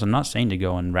change those. I'm not saying to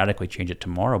go and radically change it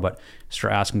tomorrow, but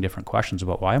start asking different questions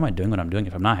about why am I doing what I'm doing?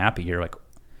 If I'm not happy here, like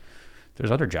there's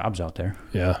other jobs out there.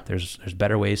 Yeah. There's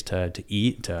better ways to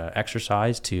eat, to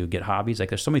exercise, to get hobbies. Like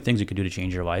there's so many things you could do to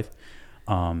change your life.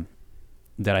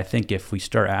 That I think if we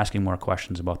start asking more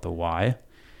questions about the why,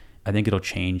 I think it'll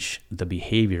change the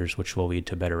behaviors, which will lead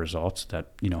to better results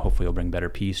that, hopefully will bring better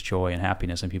peace, joy, and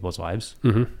happiness in people's lives.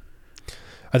 Mm-hmm.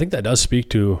 I think that does speak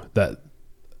to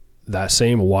that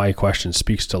same why question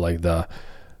speaks to like I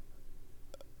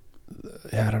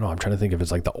don't know. I'm trying to think if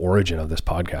it's like the origin of this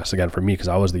podcast again for me, because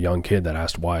I was the young kid that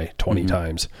asked why 20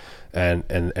 times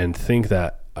and think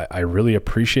that I really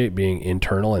appreciate being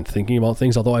internal and thinking about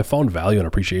things. Although I found value and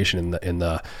appreciation in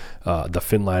the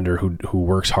Finlander who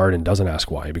works hard and doesn't ask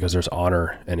why, because there's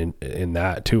honor and in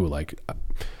that too. Like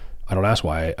I don't ask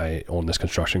why I own this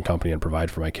construction company and provide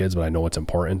for my kids, but I know it's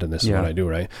important and this is what I do,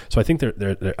 right? So I think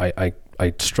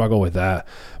I struggle with that,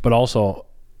 but also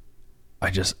I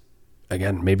just,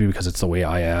 again, maybe because it's the way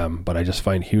I am, but I just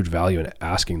find huge value in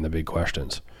asking the big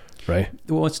questions, right?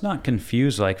 Well, it's not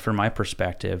confused. Like from my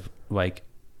perspective, like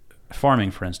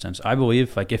farming, for instance, I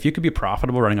believe like if you could be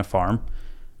profitable running a farm,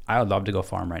 I would love to go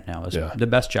farm right now. It was the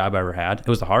best job I ever had. It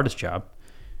was the hardest job.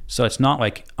 So it's not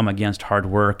like I'm against hard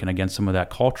work and against some of that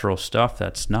cultural stuff.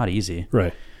 That's not easy.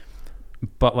 Right.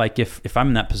 But like if I'm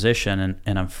in that position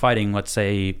and I'm fighting, let's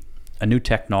say, a new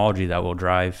technology that will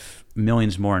drive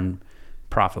millions more in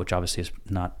profit, which obviously is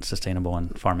not sustainable in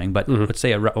farming, but let's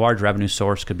say a large revenue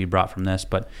source could be brought from this,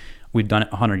 but we've done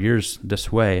it 100 years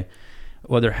this way.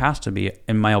 Well, there has to be,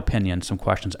 in my opinion, some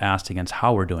questions asked against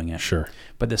how we're doing it. Sure.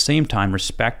 But at the same time,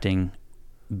 respecting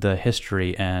the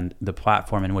history and the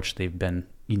platform in which they've been,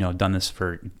 done this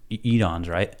for eons,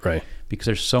 right? Right. Because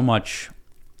there's so much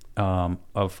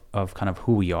of kind of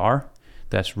who we are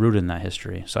that's rooted in that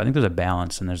history. So I think there's a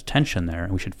balance and there's tension there,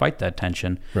 and we should fight that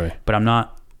tension. Right. But I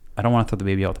don't want to throw the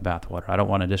baby out with the bathwater. I don't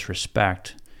want to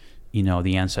disrespect,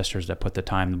 the ancestors that put the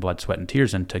time, the blood, sweat, and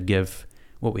tears in to give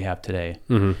what we have today.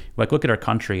 Mm-hmm. Like look at our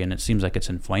country, and it seems like it's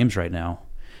in flames right now.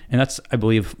 And that's, I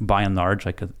believe, by and large,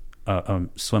 like a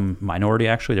slim minority,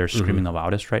 actually. They're screaming the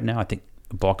loudest right now. I think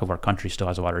the bulk of our country still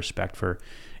has a lot of respect for,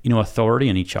 you know, authority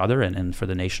and each other and for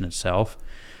the nation itself.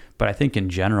 But I think in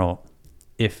general,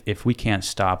 if we can't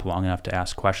stop long enough to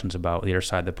ask questions about the other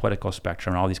side of the political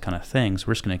spectrum and all these kind of things,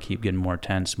 we're just going to keep getting more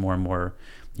tense, more and more,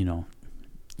 you know,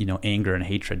 anger and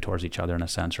hatred towards each other in a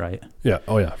sense, right? Yeah.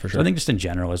 Oh yeah, for sure. So I think just in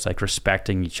general is like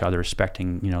respecting each other,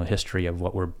 respecting, you know, the history of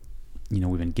what we've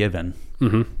been given,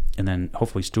 and then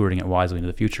hopefully stewarding it wisely into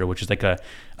the future, which is like a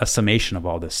summation of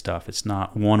all this stuff. It's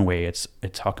not one way. It's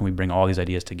how can we bring all these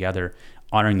ideas together,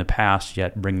 honoring the past,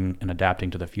 yet bringing and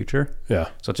adapting to the future. Yeah.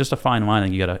 So it's just a fine line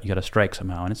that you gotta strike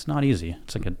somehow, and it's not easy.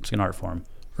 It's like it's an art form.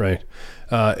 Right.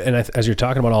 And as you're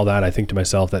talking about all that, I think to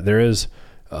myself that there is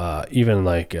even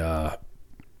like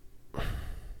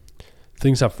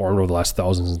things have formed over the last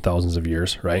thousands and thousands of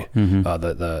years, right?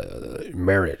 The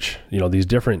marriage, you know, these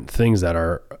different things that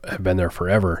have been there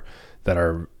forever that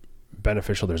are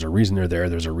beneficial. There's a reason they're there.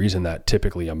 There's a reason that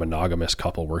typically a monogamous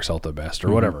couple works out the best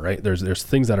or whatever, right? There's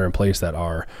things that are in place that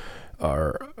are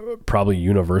probably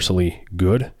universally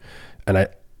good. And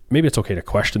maybe it's okay to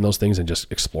question those things and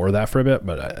just explore that for a bit.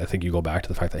 But I think you go back to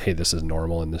the fact that, hey, this is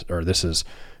normal and this is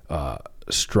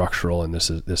structural and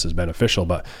this is beneficial.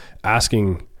 But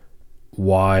asking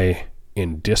why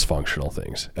in dysfunctional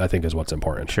things, I think is what's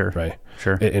important. Sure. Right.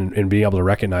 Sure. And being able to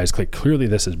recognize clearly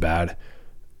this is bad,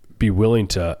 be willing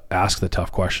to ask the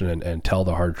tough question and tell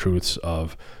the hard truths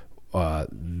of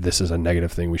this is a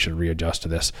negative thing. We should readjust to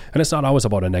this. And it's not always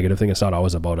about a negative thing. It's not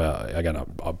always about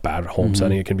a bad home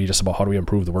setting. It can be just about how do we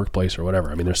improve the workplace or whatever.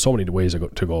 I mean, there's so many ways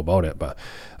to go about it, but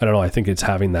I don't know. I think it's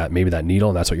having maybe that needle,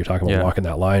 and that's what you're talking about, walking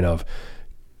that line of,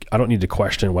 I don't need to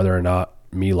question whether or not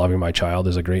me loving my child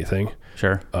is a great thing.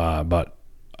 Sure. But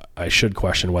I should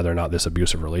question whether or not this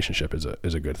abusive relationship is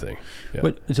a good thing. Yeah.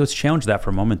 But so let's challenge that for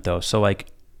a moment though. So like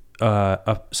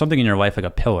something in your life, like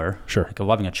a pillar, sure, like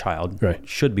loving a child, right,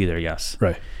 should be there. Yes.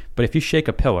 Right. But if you shake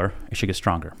a pillar, it should get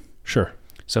stronger. Sure.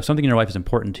 So if something in your life is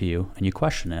important to you and you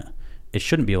question it, it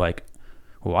shouldn't be like,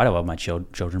 well, I love my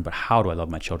children, but how do I love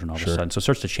my children all of a sudden? So it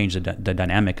starts to change the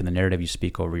dynamic and the narrative you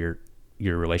speak over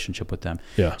your relationship with them.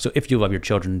 Yeah. So if you love your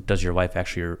children, does your life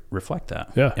actually reflect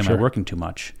that? Yeah. Am I working too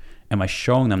much? Am I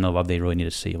showing them the love they really need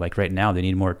to see? Like right now, they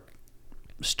need more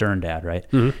stern dad, right?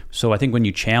 So I think when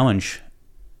you challenge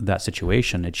that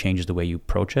situation, it changes the way you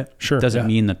approach it. Sure. It doesn't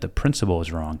mean that the principle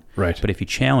is wrong. Right. But if you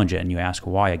challenge it and you ask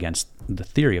why against the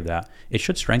theory of that, it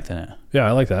should strengthen it. Yeah,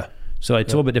 I like that. So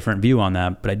it's a little bit different view on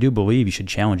that, but I do believe you should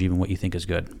challenge even what you think is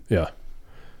good. Yeah.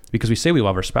 Because we say we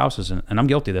love our spouses, and I'm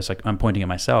guilty of this, like I'm pointing at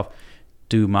myself.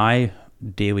 Do my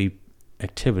daily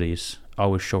activities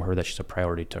always show her that she's a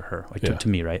priority to her, like to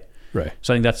me, right? Right.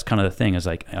 So I think that's kind of the thing is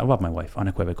like, I love my wife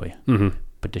unequivocally,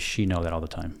 but does she know that all the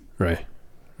time? Right.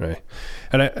 Right.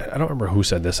 And I don't remember who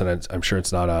said this, and I'm sure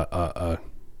it's not a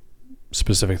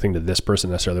specific thing to this person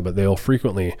necessarily, but they'll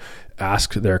frequently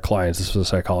ask their clients, this was a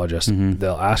psychologist,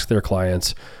 they'll ask their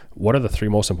clients, what are the 3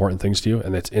 most important things to you?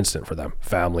 And it's instant for them.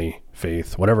 Family,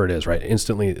 faith, whatever it is, right?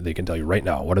 Instantly, they can tell you right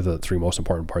now, what are the 3 most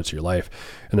important parts of your life?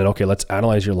 And then, okay, let's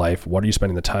analyze your life. What are you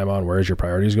spending the time on? Where is your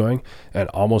priorities going? And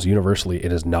almost universally,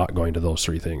 it is not going to those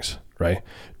 3 things, right?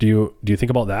 Do you think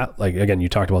about that? Like, again, you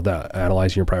talked about that,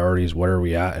 analyzing your priorities. Where are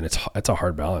we at? And it's a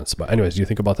hard balance. But anyways, do you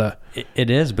think about that? It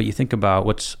is, but you think about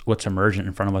what's emergent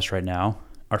in front of us right now.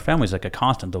 Our family's like a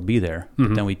constant, they'll be there.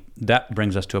 But then that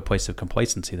brings us to a place of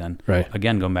complacency then. Right.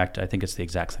 Again, going back to, I think it's the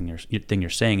exact thing you're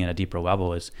saying in a deeper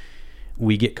level is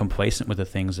we get complacent with the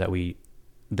things that are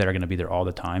going to be there all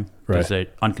the time. Right. There's the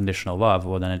unconditional love.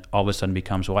 Well, then it all of a sudden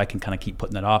becomes, well, I can kind of keep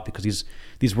putting that off because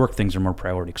these work things are more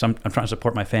priority because I'm trying to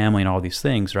support my family and all these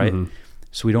things, right?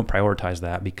 So we don't prioritize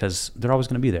that because they're always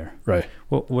going to be there. Right.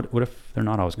 Well, what if they're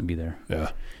not always going to be there?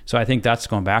 Yeah. So I think that's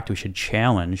going back to, we should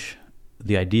challenge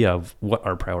the idea of what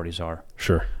our priorities are.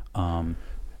 Sure.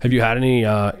 Have you had any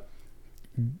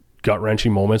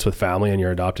gut-wrenching moments with family and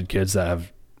your adopted kids that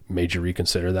have made you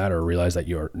reconsider that or realize that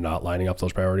you're not lining up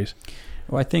those priorities?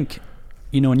 Well, I think,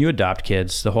 when you adopt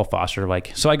kids, the whole foster,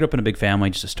 so I grew up in a big family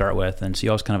just to start with, and so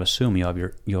you always kind of assume you have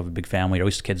a big family, or at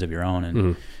least kids of your own,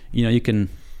 and you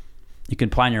can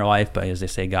plan your life, but as they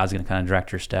say, God's going to kind of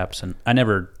direct your steps. And I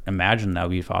never imagined that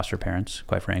we'd be foster parents,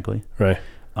 quite frankly. Right.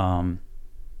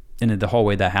 And the whole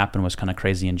way that happened was kind of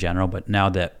crazy in general. But now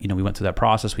that, we went through that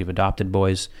process, we've adopted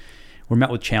boys, we're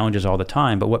met with challenges all the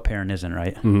time, but what parent isn't,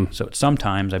 right? So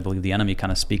sometimes I believe the enemy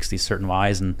kind of speaks these certain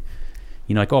lies and,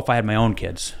 like, oh, if I had my own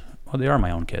kids, well, they are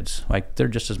my own kids. Like, they're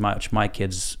just as much my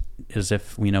kids as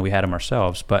if, we had them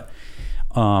ourselves. But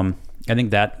I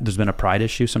think that there's been a pride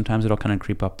issue. Sometimes it'll kind of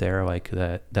creep up there, like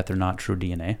that they're not true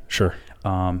DNA. Sure.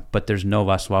 But there's no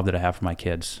less love that I have for my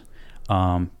kids.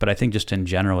 But I think just in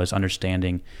general is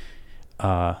understanding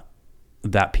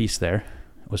that piece there,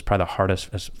 was probably the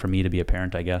hardest for me to be a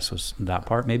parent, I guess, was that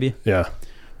part maybe. Yeah.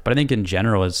 But I think in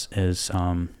general is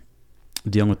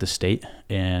dealing with the state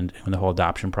and when the whole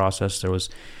adoption process,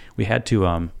 we had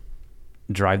to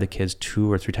drive the kids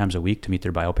 2 or 3 times a week to meet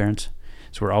their bio parents.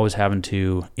 So we're always having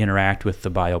to interact with the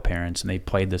bio parents, and they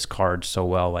played this card so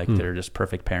well, like they're just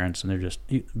perfect parents, and they're just,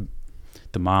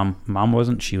 the mom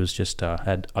wasn't, she was just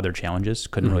had other challenges,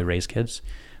 couldn't really raise kids.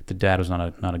 The dad was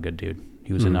not a good dude.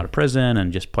 He was in and out of prison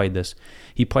and just played this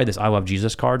I love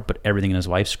Jesus card, but everything in his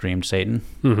life screamed Satan,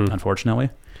 unfortunately.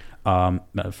 From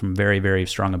very, very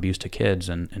strong abuse to kids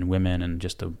and women and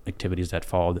just the activities that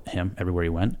followed him everywhere he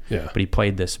went. Yeah. But he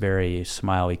played this very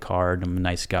smiley card, a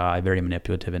nice guy, very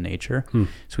manipulative in nature.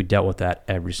 So we dealt with that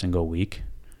every single week.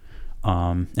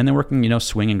 And then working,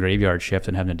 swinging graveyard shift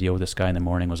and having to deal with this guy in the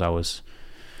morning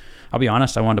I'll be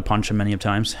honest, I wanted to punch him many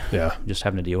times. Yeah. Just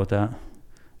having to deal with that.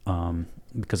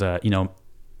 Because, a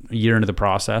year into the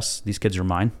process, these kids are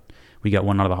mine. We got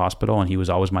one out of the hospital, and he was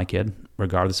always my kid,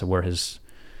 regardless of where his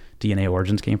DNA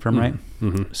origins came from, right?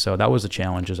 So that was the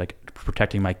challenge, is like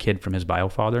protecting my kid from his bio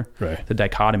father. Right. The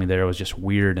dichotomy there was just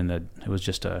weird, and it was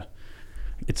just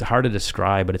it's hard to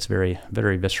describe, but it's very,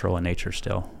 very visceral in nature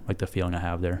still, like the feeling I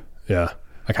have there. Yeah,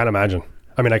 I can't imagine.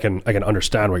 I mean, I can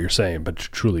understand what you're saying, but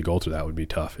to truly go through that would be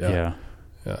tough. Yeah.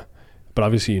 But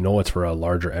obviously, it's for a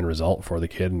larger end result for the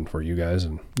kid and for you guys,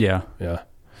 and yeah.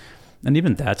 And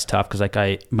even that's tough,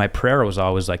 because my prayer was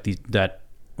always like that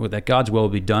God's will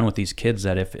be done with these kids,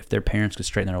 that if their parents could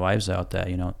straighten their lives out, that,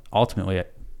 ultimately,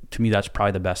 to me, that's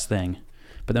probably the best thing.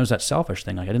 But there was that selfish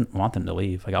thing. Like, I didn't want them to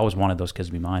leave. Like, I always wanted those kids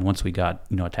to be mine once we got,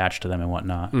 attached to them and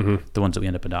whatnot, the ones that we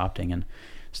end up adopting. And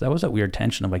so that was that weird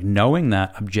tension of like knowing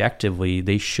that objectively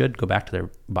they should go back to their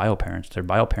bio parents. Their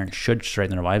bio parents should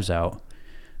straighten their lives out.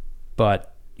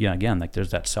 But, again, like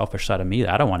there's that selfish side of me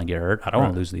that I don't want to get hurt. I don't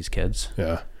want to lose these kids.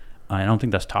 Yeah. I don't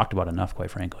think that's talked about enough, quite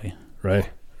frankly. Right.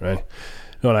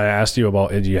 And I asked you about,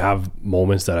 do you have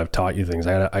moments that have taught you things?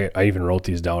 I even wrote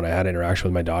these down. I had an interaction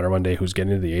with my daughter one day who's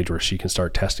getting to the age where she can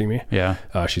start testing me. Yeah.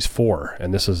 She's 4,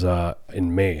 and this is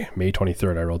in May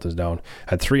 23rd. I wrote this down.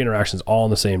 Had 3 interactions all on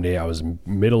the same day. I was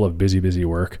middle of busy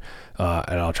work,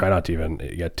 and I'll try not to even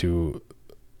get too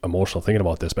emotional thinking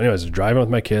about this. But anyways, driving with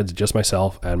my kids, just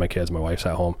myself and my kids. My wife's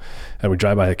at home, and we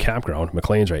drive by the campground.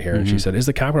 McLean's right here, and she said, "Is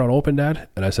the campground open, Dad?"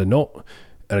 And I said, "No."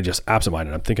 And I just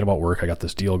absent-minded. I'm thinking about work. I got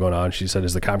this deal going on. She said,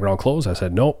 "Is the campground closed?" I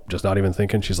said, "Nope." Just not even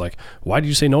thinking. She's like, "Why did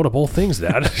you say no to both things,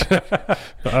 Dad?"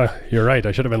 You're right.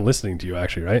 I should have been listening to you,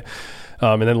 actually, right?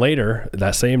 And then later,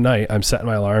 that same night, I'm setting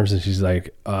my alarms, and she's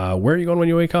like, "Where are you going when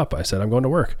you wake up?" I said, "I'm going to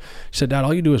work." She said, "Dad,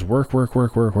 all you do is work.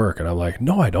 And I'm like,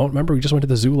 "No, I don't. Remember, we just went to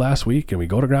the zoo last week, and we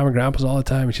go to Grandma and Grandpa's all the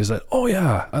time." And she said, "Oh,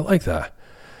 yeah, I like that."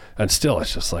 And still,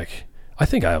 it's just like, I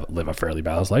think I live a fairly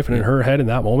balanced life. And in her head, in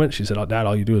that moment, she said, "Oh, Dad,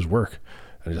 all you do is work."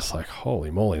 And just like, holy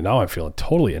moly, now I'm feeling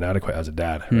totally inadequate as a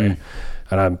dad, right?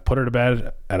 And I'm put her to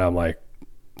bed, and I'm like,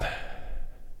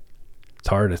 it's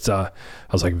hard. I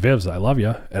was like, "Vivs, I love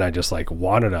you." And I just like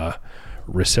wanted a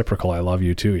reciprocal "I love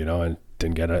you too," and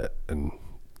didn't get it, and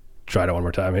tried it one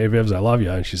more time. "Hey, Vivs, I love you."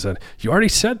 And she said, "You already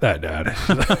said that, Dad."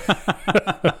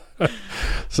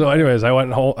 So anyways, I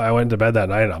went to bed that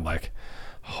night, and I'm like,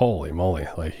 holy moly,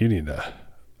 like you need to,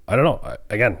 I don't know.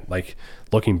 Again, like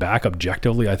looking back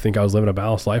objectively, I think I was living a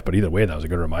balanced life, but either way, that was a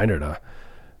good reminder to,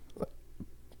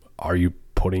 are you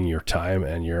putting your time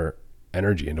and your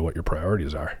energy into what your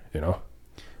priorities are,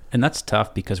 And that's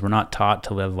tough, because we're not taught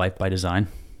to live life by design.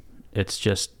 It's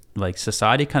just like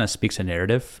society kind of speaks a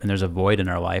narrative, and there's a void in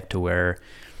our life to where,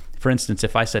 for instance,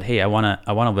 if I said, "Hey, I want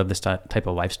to live this type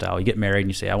of lifestyle," you get married and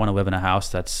you say, "I want to live in a house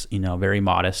that's, very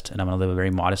modest, and I'm going to live a very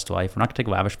modest life. We're not going to take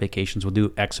lavish vacations. We'll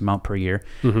do X amount per year."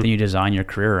 Then you design your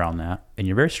career around that, and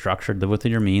you're very structured, live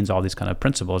within your means, all these kind of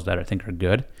principles that I think are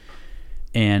good.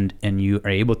 And you are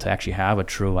able to actually have a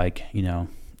true, like,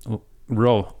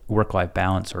 real work-life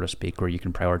balance, so to speak, where you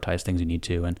can prioritize things you need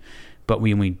to. But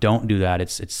when we don't do that,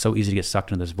 it's so easy to get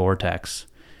sucked into this vortex,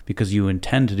 because you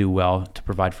intend to do well to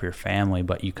provide for your family,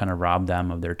 but you kind of rob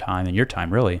them of their time and your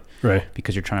time, really, right?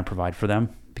 Because you're trying to provide for them,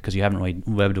 because you haven't really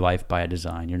lived life by a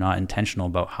design. You're not intentional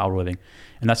about how we're living.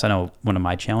 And that's, I know, one of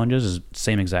my challenges is the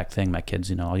same exact thing. My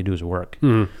kids, all you do is work.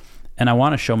 And I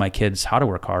want to show my kids how to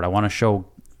work hard. I want to show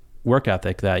work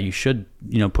ethic, that you should,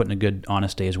 put in a good,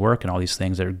 honest day's work and all these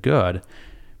things that are good.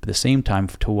 But at the same time,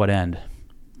 to what end?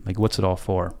 Like, what's it all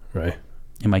for? Right.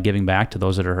 Am I giving back to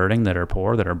those that are hurting, that are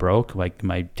poor, that are broke? Like,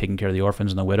 am I taking care of the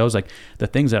orphans and the widows? Like, the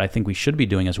things that I think we should be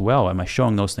doing as well, am I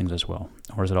showing those things as well?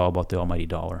 Or is it all about the almighty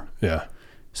dollar? Yeah.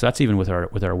 So that's even with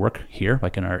our work here,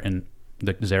 like in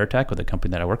the Xeratec, with the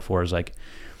company that I work for, is like,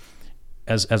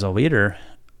 as a leader,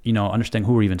 understanding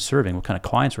who we're even serving, what kind of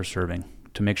clients we're serving.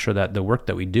 to make sure that the work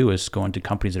that we do is going to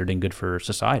companies that are doing good for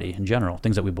society in general,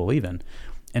 things that we believe in.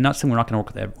 And not saying we're not going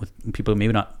to work with people who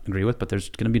maybe not agree with, but there's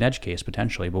going to be an edge case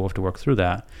potentially, but we'll have to work through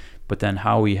that. But then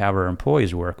how we have our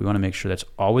employees work, we want to make sure that's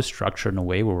always structured in a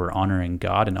way where we're honoring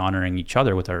God and honoring each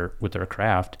other with our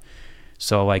craft.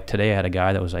 So like today I had a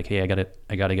guy that was like, hey, I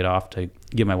got to get off to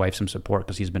give my wife some support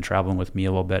because he's been traveling with me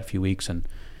a little bit, a few weeks, and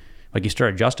like he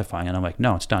started justifying it. I'm like,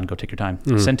 no, it's done. Go take your time.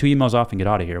 Send 2 emails off and get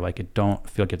out of here. Like, don't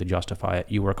feel like you have to justify it.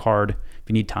 You work hard. If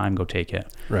you need time, go take it.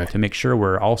 Right. To make sure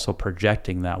we're also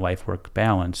projecting that life-work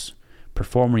balance.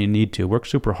 Perform when you need to. Work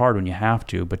super hard when you have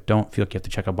to, but don't feel like you have to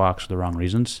check a box for the wrong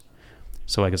reasons.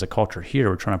 So like as a culture here,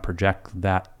 we're trying to project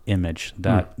that image.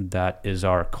 That is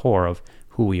our core of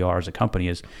who we are as a company.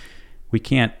 Is we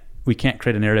can't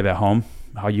create a narrative at home,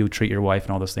 how you treat your wife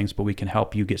and all those things, but we can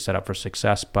help you get set up for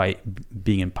success by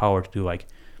being empowered to do like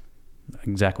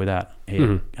exactly that.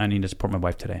 Hey, I need to support my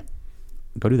wife today.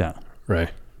 Go do that. Right.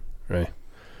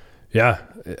 Yeah.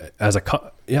 That's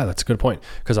a good point.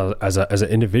 Because as an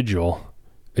individual,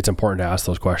 it's important to ask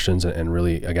those questions and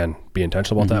really, again, be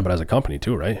intentional about that. But as a company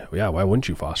too, right? Yeah. Why wouldn't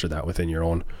you foster that within your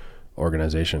own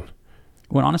organization?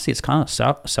 Well, honestly, it's kind of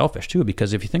selfish too,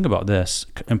 because if you think about this,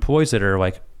 employees that are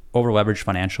like over leveraged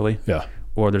financially,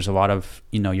 or there's a lot of,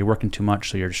 you're working too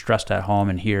much, so you're stressed at home,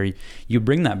 and here you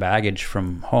bring that baggage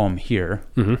from home here,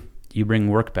 you bring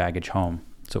work baggage home.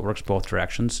 So it works both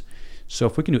directions. So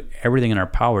if we can do everything in our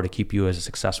power to keep you as a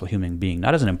successful human being,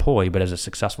 not as an employee, but as a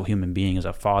successful human being, as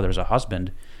a father, as a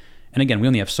husband. And again, we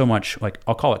only have so much, like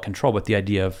I'll call it control, but the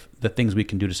idea of the things we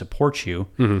can do to support you,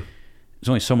 there's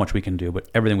only so much we can do, but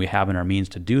everything we have in our means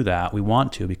to do that, we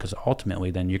want to, because ultimately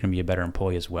then you're going to be a better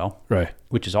employee as well. Right.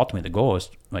 Which is ultimately the goal,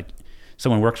 is like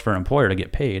someone works for an employer to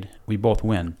get paid, we both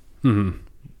win.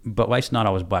 But life's not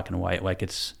always black and white. Like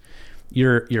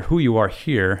you're who you are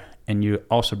here, and you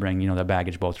also bring, the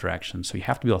baggage both directions. So you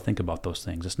have to be able to think about those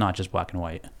things. It's not just black and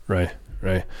white. Right.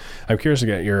 I'm curious to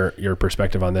get your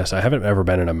perspective on this. I haven't ever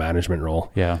been in a management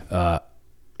role. Yeah.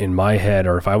 In my head,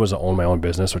 or if I was to own my own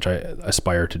business, which I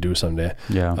aspire to do someday.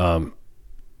 Yeah.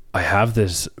 I have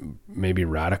this maybe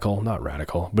not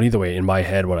radical, but either way, in my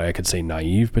head, what I could say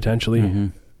naive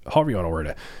potentially, however you want to word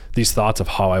it, these thoughts of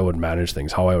how I would manage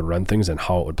things, how I would run things, and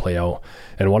how it would play out.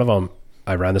 And one of them,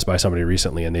 I ran this by somebody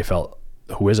recently, and they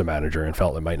who is a manager, and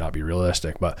felt it might not be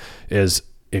realistic, but is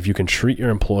if you can treat your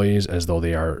employees as though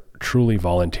they are truly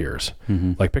volunteers.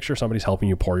 Like picture somebody's helping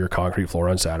you pour your concrete floor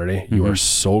on Saturday. You are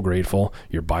so grateful.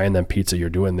 You're buying them pizza. You're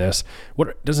doing this.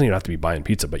 It doesn't even have to be buying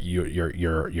pizza, but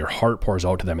your heart pours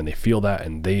out to them, and they feel that,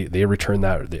 and they return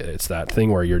that. It's that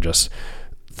thing where you're just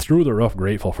through the roof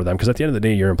grateful for them, because at the end of the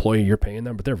day, your employee, you're paying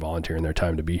them, but they're volunteering their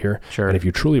time to be here. Sure. And if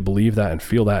you truly believe that and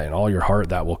feel that in all your heart,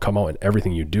 that will come out in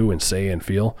everything you do and say and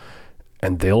feel.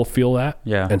 And they'll feel that.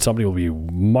 Yeah. And somebody will be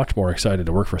much more excited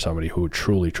to work for somebody who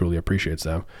truly, truly appreciates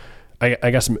them. I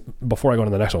guess before I go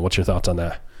to the next one, what's your thoughts on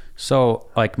that? So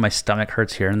like my stomach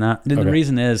hurts hearing that. The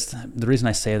reason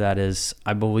I say that is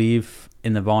I believe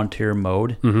in the volunteer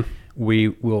mode, we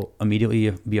will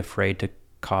immediately be afraid to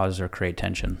cause or create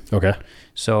tension. Okay.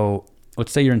 So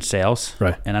let's say you're in sales,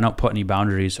 right? And I don't put any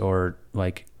boundaries or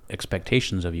like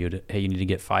expectations of you hey, you need to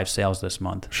get 5 sales this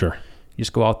month. Sure. You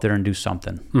just go out there and do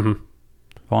something.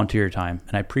 Volunteer your time.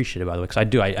 And I appreciate it, by the way, because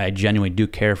I genuinely do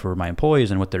care for my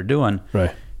employees and what they're doing.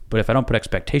 Right. But if I don't put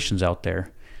expectations out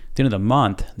there, at the end of the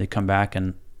month, they come back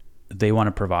and they want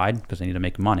to provide because they need to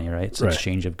make money, right? It's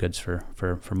exchange of goods for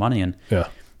money. And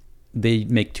they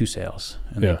make 2 sales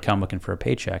and they come looking for a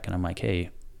paycheck. And I'm like,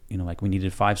 hey, like we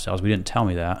needed 5 sales. We didn't tell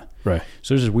me that. Right.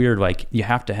 So there's this weird, like you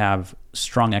have to have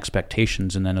strong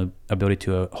expectations and then an ability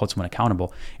to hold someone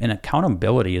accountable. And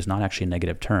accountability is not actually a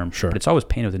negative term, but it's always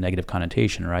painted with a negative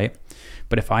connotation, right?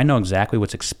 But if I know exactly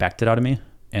what's expected out of me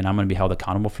and I'm going to be held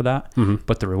accountable for that,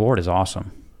 but the reward is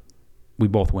awesome, we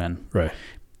both win. Right.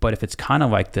 But if it's kind of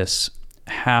like this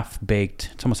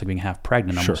half-baked, it's almost like being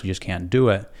half-pregnant, almost you just can't do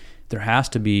it, there has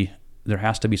to be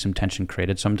some tension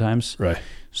created sometimes. Right.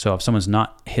 So if someone's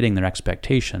not hitting their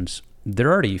expectations,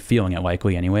 they're already feeling it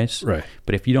likely anyways. Right.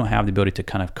 But if you don't have the ability to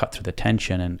kind of cut through the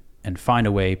tension and find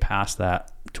a way past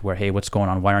that to where, hey, what's going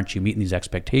on? Why aren't you meeting these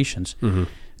expectations?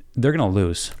 They're going to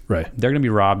lose. Right. They're going to be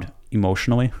robbed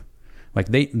emotionally. Like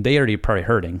they already probably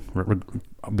hurting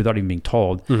without even being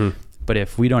told. But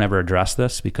if we don't ever address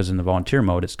this, because in the volunteer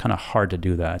mode, it's kind of hard to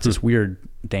do that. It's this weird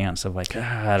dance of like,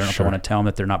 I don't know if I want to tell them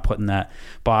that they're not putting that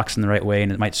box in the right way,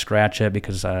 and it might scratch it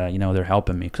because, they're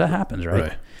helping me. Because that happens,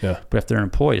 right? Yeah. But if they're an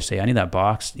employee, say, I need that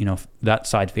box, that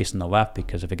side facing the left,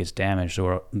 because if it gets damaged,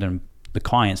 or then the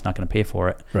client's not going to pay for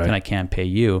it, then I can't pay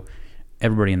you.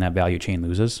 everybody in that value chain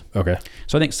loses. Okay.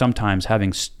 So I think sometimes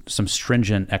having some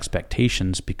stringent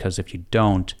expectations, because if you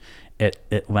don't,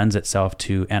 it lends itself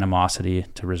to animosity,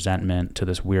 to resentment, to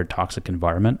this weird toxic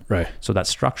environment. Right. So that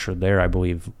structure there, I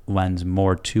believe, lends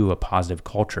more to a positive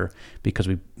culture, because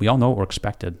we all know what we're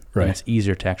expected. Right. And it's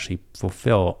easier to actually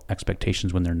fulfill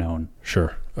expectations when they're known.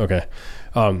 Sure. Okay.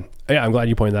 Yeah, I'm glad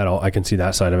you pointed that out. I can see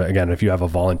that side of it. Again, if you have a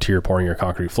volunteer pouring your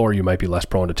concrete floor, you might be less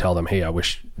prone to tell them, hey, I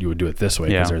wish you would do it this way,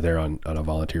 because they're there on a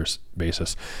volunteer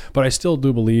basis. But I still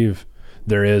do believe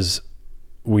there is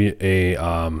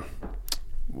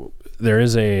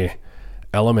a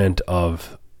element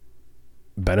of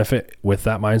benefit with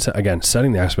that mindset. Again,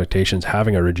 setting the expectations,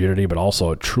 having a rigidity, but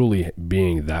also truly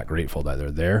being that grateful that they're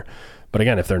there. But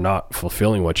again, if they're not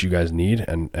fulfilling what you guys need,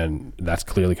 and that's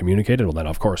clearly communicated, well, then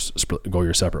of course go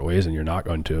your separate ways, and you're not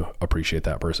going to appreciate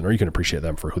that person, or you can appreciate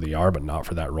them for who they are, but not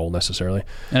for that role necessarily.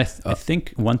 And I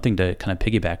think one thing to kind of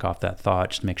piggyback off that thought,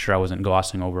 just to make sure I wasn't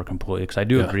glossing over completely, because I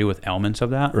do agree with elements of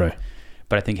that. Right.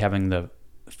 But I think having the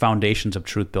foundations of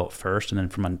truth built first, and then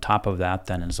from on top of that,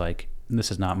 then is like,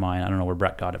 this is not mine. I don't know where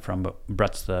Brett got it from, but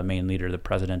Brett's the main leader, the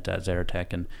president at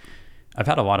Xeratec. And I've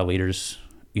had a lot of leaders,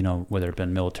 whether it's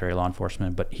been military, law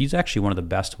enforcement, but he's actually one of the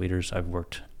best leaders I've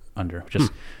worked under.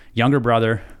 Just younger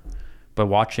brother, but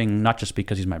watching, not just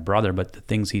because he's my brother, but the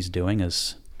things he's doing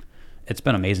it's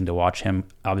been amazing to watch him.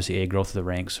 Obviously, growth of the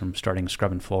ranks, from starting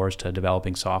scrubbing floors to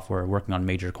developing software, working on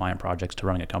major client projects, to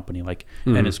running a company,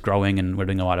 and it's growing, and we're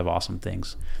doing a lot of awesome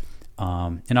things.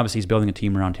 And obviously he's building a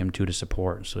team around him too to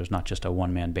support. So there's not just a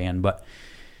one-man band, but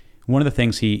one of the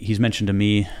things he's mentioned to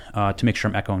me, to make sure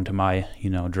I'm echoing to my,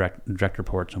 direct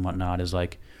reports and whatnot, is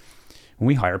like, when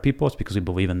we hire people, it's because we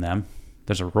believe in them.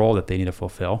 There's a role that they need to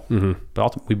fulfill, but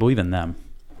ultimately we believe in them.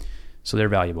 So they're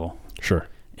valuable. Sure.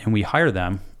 And we hire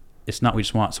them. It's not, we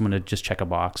just want someone to just check a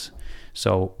box.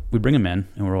 So we bring them in,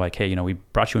 and we're like, hey, we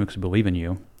brought you in because we believe in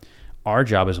you. Our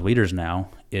job as leaders now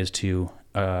is to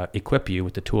equip you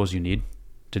with the tools you need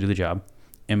to do the job,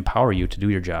 empower you to do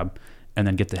your job, and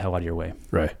then get the hell out of your way.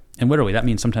 Right. And literally, that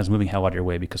means sometimes moving hell out of your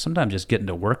way, because sometimes just getting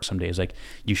to work some days, like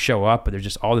you show up, but there's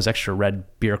just all this extra red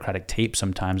bureaucratic tape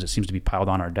sometimes that seems to be piled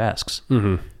on our desks.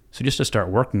 So just to start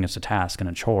working, it's a task and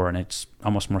a chore, and it's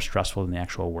almost more stressful than the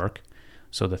actual work.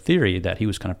 So the theory that he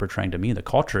was kind of portraying to me, the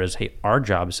culture is, hey, our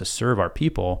job is to serve our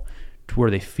people to where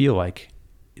they feel like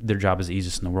their job is the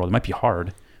easiest in the world. It might be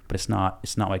hard, but it's not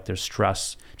like there's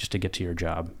stress just to get to your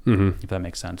job, if that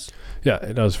makes sense. Yeah,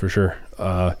 it does for sure.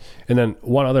 And then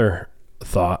one other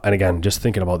thought, and again, just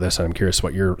thinking about this, and I'm curious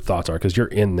what your thoughts are, because you're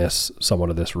in this, somewhat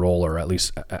of this role, or at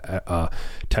least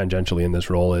tangentially in this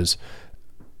role, is,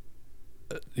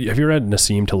 have you read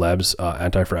Nassim Taleb's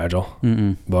Anti-Fragile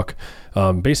book?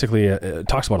 Basically, it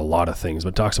talks about a lot of things,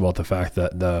 but talks about the fact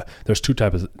that there's two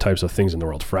types of things in the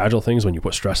world. Fragile things, when you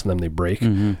put stress on them, they break,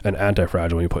 and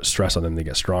anti-fragile, when you put stress on them, they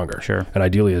get stronger. Sure. And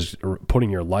ideally is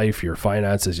putting your life, your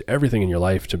finances, everything in your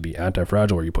life to be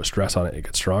anti-fragile, where you put stress on it, it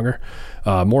gets stronger.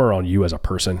 More around you as a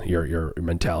person, your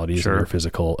mentalities, and your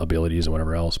physical abilities and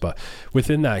whatever else. But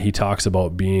within that, he talks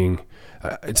about being...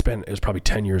 it was probably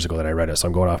 10 years ago that I read it, so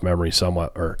I'm going off memory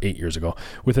somewhat, or 8 years ago.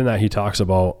 Within that, he talks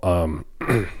about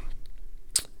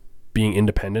being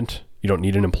independent. You don't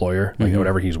need an employer. Like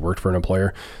whenever he's worked for an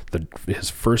employer, his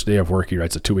first day of work, he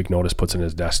writes a 2-week notice, puts in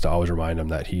his desk to always remind him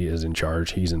that he is in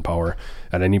charge, he's in power.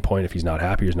 At any point, if he's not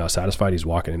happy, he's not satisfied, he's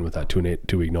walking in with that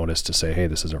 2-week notice to say, hey,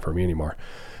 this isn't for me anymore.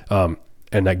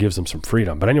 And that gives him some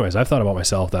freedom. But anyways, I've thought about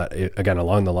myself that, again,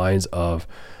 along the lines of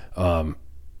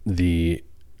the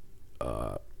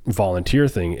volunteer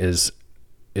thing is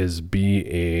be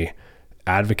a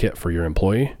advocate for your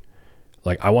employee.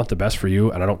 Like, I want the best for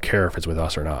you, and I don't care if it's with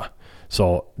us or not.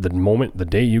 So the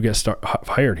day you get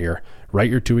hired here, write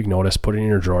your 2-week notice, put it in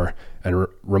your drawer, and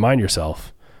remind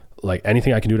yourself, like,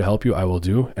 anything I can do to help you, I will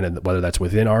do. And whether that's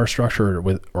within our structure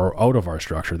or out of our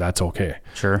structure, that's okay.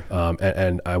 Sure.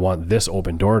 And I want this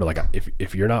open door to, like,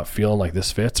 if you're not feeling like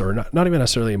this fits, or not even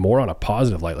necessarily, more on a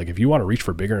positive light, like if you want to reach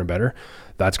for bigger and better,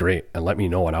 that's great. And let me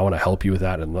know, and I want to help you with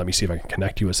that. And let me see if I can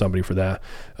connect you with somebody for that.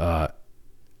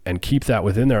 And keep that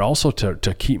within there also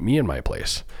to keep me in my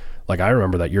place. Like, I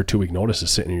remember that your 2-week notice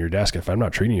is sitting in your desk. If I'm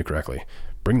not treating you correctly,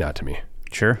 bring that to me.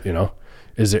 Sure.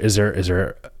 Is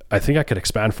there, I think I could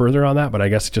expand further on that, but I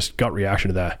guess just gut reaction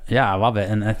to that. Yeah, I love it.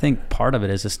 And I think part of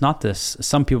it is, it's not this,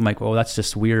 some people might go, oh, that's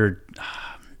just weird,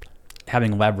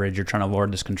 having leverage, you're trying to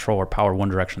lord this control or power one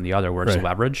direction or the other, where it's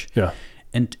leverage. Yeah.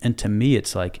 And to me,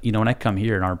 it's like, when I come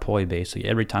here in our employee base, like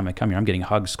every time I come here, I'm getting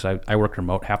hugs, because I work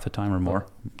remote half the time or more,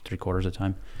 3/4 of the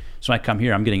time. So when I come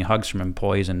here, I'm getting hugs from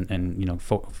employees and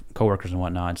coworkers and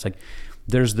whatnot. It's like,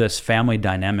 there's this family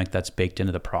dynamic that's baked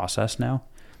into the process now.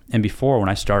 And before, when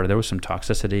I started, there was some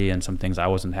toxicity and some things I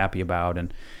wasn't happy about.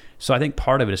 And so I think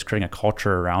part of it is creating a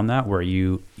culture around that where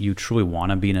you truly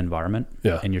want to be in an environment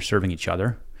and you're serving each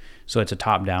other. So it's a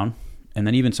top down. And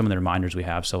then even some of the reminders we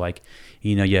have. So like,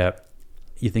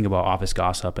 you think about office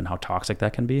gossip and how toxic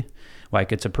that can be.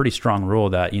 Like it's a pretty strong rule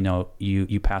that,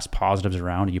 you pass positives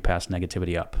around and you pass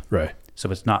negativity up. Right. So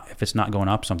if it's not going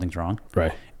up, something's wrong.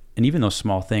 Right. And even those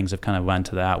small things have kind of led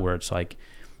to that where it's like,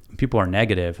 people are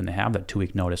negative and they have that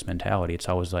 2-week notice mentality. It's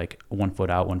always like 1 foot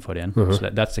out, 1 foot in. So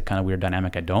that's the kind of weird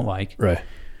dynamic I don't like. Right.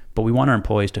 But we want our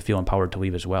employees to feel empowered to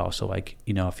leave as well. So like,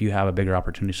 if you have a bigger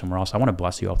opportunity somewhere else, I want to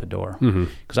bless you out the door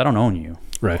because I don't own you.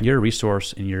 Right. You're a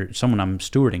resource and you're someone I'm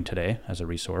stewarding today as a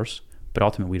resource, but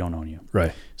ultimately we don't own you.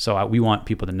 Right. So we want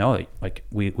people to know that like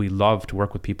we love to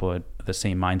work with people at the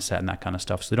same mindset and that kind of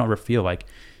stuff. So they don't ever feel like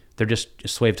they're just a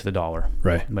slave to the dollar.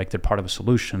 Right. Like they're part of the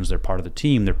solutions, they're part of the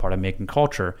team, they're part of making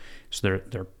culture. So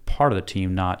they're part of the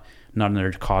team, not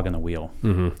another cog in the wheel.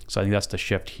 So I think that's the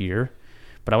shift here.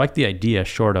 But I like the idea,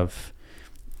 short of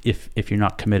if you're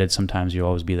not committed, sometimes you'll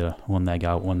always be the one leg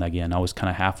out, one leg in, always kind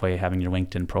of halfway having your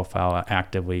LinkedIn profile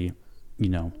actively,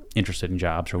 interested in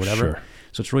jobs or whatever. Sure.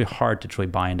 So it's really hard to truly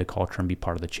buy into culture and be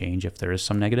part of the change if there is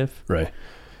some negative. Right.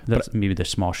 That's maybe the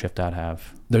small shift I'd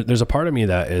have. There's a part of me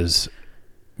that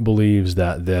believes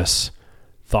that this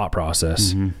thought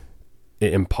process,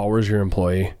 it empowers your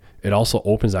employee. It also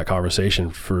opens that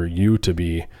conversation for you to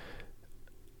be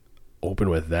open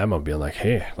with them of being like,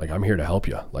 hey, like I'm here to help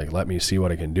you. Like, let me see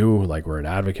what I can do. Like we're an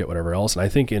advocate, whatever else. And I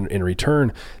think in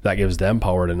return, that gives them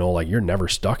power to know like you're never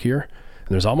stuck here.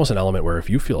 And there's almost an element where if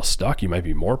you feel stuck, you might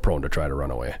be more prone to try to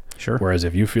run away. Sure. Whereas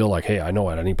if you feel like, hey, I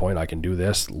know at any point I can do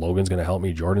this, Logan's going to help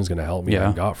me, Jordan's going to help me,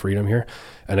 I've got freedom here.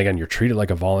 And again, you're treated like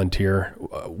a volunteer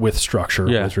with structure,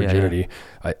 with rigidity.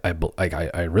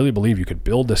 I really believe you could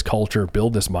build this culture,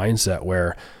 build this mindset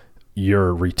where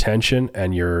your retention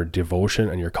and your devotion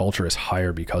and your culture is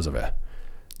higher because of it.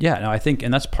 Yeah, no, I think,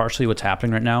 and that's partially what's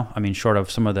happening right now. I mean, short of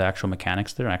some of the actual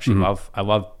mechanics there, I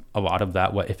love a lot of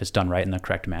that, if it's done right in the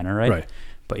correct manner, right?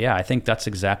 But yeah, I think that's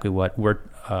exactly what we're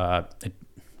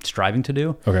striving to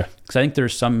do. Okay. Because I think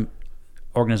there's some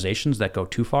organizations that go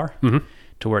too far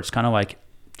to where it's kind of like,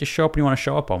 just show up when you want to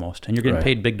show up almost. And you're getting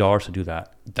paid big dollars to do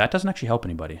that. That doesn't actually help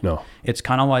anybody. No. It's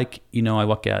kind of like, I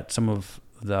look at some of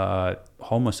the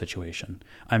homeless situation.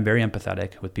 I'm very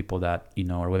empathetic with people that,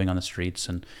 are living on the streets.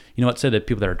 And, let's say that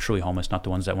people that are truly homeless, not the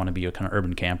ones that want to be kind of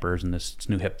urban campers and this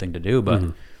new hip thing to do. But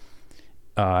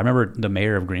I remember the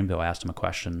mayor of Greenville asked him a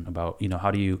question about,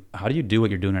 how do you do what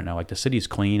you're doing right now? Like the city's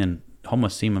clean and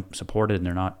homeless seem supported and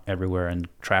they're not everywhere and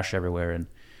trash everywhere. And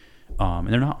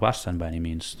they're not less than by any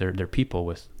means. They're people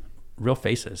with real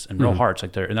faces and real hearts.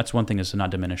 And that's one thing, is to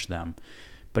not diminish them.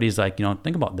 But he's like,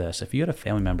 think about this. If you had a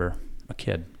family member, a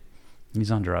kid,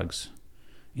 he's on drugs,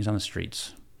 he's on the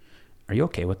streets, are you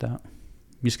okay with that?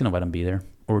 You just going to let him be there?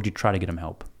 Or would you try to get him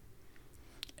help?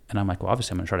 And I'm like, well,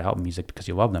 obviously I'm going to try to help him. He's like, because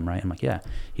you love them, right? I'm like, yeah.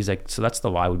 He's like, so that's the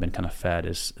lie we've been kind of fed,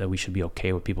 is that we should be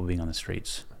okay with people being on the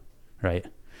streets, right?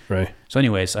 Right. So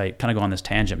anyways, I kind of go on this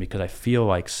tangent because I feel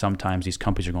like sometimes these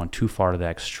companies are going too far to the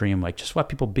extreme, like just let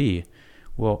people be.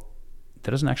 Well,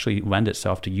 that doesn't actually lend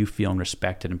itself to you feeling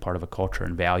respected and part of a culture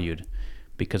and valued.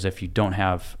 Because if you don't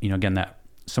have, again, that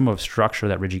some of structure,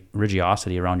 that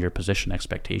religiosity around your position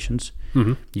expectations,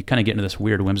 you kind of get into this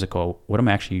weird whimsical, what am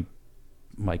I actually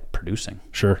like producing?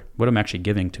 Sure. What I'm actually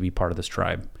giving to be part of this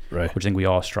tribe. Right. Which I think we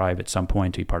all strive at some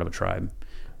point to be part of a tribe.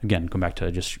 Again, going back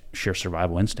to just sheer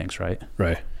survival instincts, right?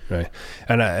 Right.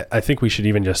 And I think we should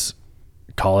even just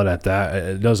call it at that.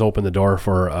 It does open the door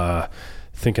for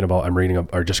thinking about,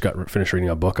 just got finished reading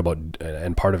a book about,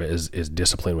 and part of it is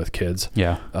discipline with kids.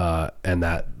 Yeah. And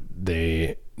that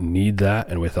they need that,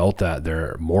 and without that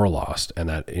they're more lost, and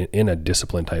that in a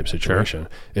discipline type situation,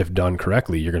 if done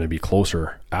correctly, you're going to be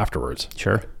closer afterwards.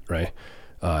 Sure. Right.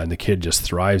 And the kid just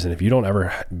thrives, and if you don't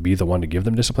ever be the one to give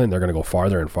them discipline, they're going to go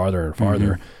farther and farther and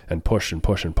farther and push and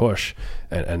push and push,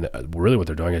 and really what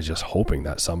they're doing is just hoping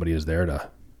that somebody is there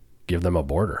to give them a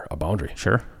boundary.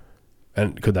 Sure.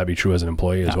 And could that be true as an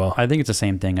employee as well? I think it's the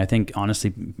same thing. I think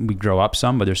honestly we grow up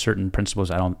some, but there's certain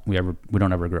principles we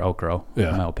don't ever outgrow,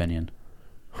 in my opinion.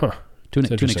 Huh. To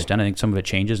an extent, I think some of it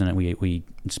changes, and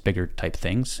it's bigger type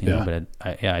things. But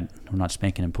I'm not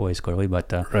spanking employees clearly, but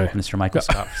Mr.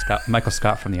 Michael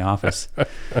Scott from The Office.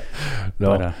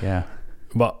 No, but, yeah.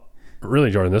 But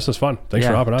really, Jordan, this is fun. Thanks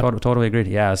for hopping on. Totally agreed.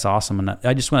 Yeah, it's awesome. And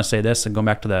I just want to say this, and going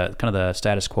back to the kind of the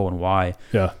status quo and why.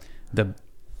 Yeah.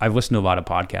 I've listened to a lot of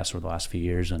podcasts over the last few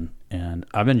years, and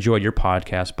I've enjoyed your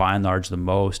podcast by and large the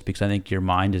most, because I think your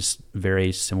mind is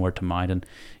very similar to mine, and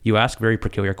you ask very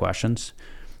peculiar questions.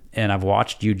 And I've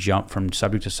watched you jump from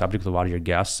subject to subject with a lot of your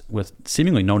guests with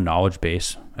seemingly no knowledge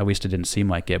base. At least it didn't seem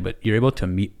like it, but you're able to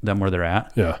meet them where they're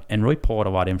at and really pull out a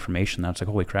lot of information. That's like,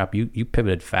 holy crap, you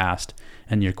pivoted fast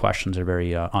and your questions are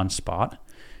very on spot.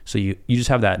 So you just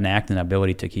have that knack and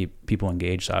ability to keep people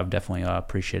engaged. So I've definitely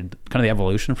appreciated kind of the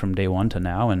evolution from day one to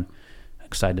now, and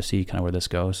excited to see kind of where this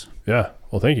goes. Yeah.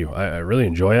 Well, thank you. I really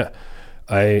enjoy it.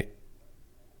 I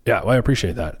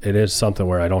appreciate that. It is something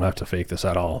where I don't have to fake this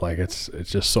at all. Like it's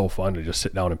just so fun to just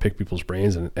sit down and pick people's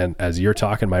brains. And as you're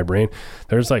talking my brain,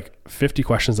 there's like 50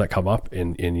 questions that come up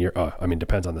in your,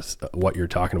 depends on this, what you're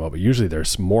talking about, but usually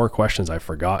there's more questions I've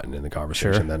forgotten in the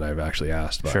conversation than I've actually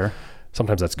asked. But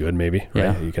sometimes that's good, maybe, right?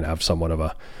 Yeah. You can have somewhat of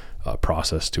a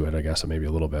process to it, I guess, maybe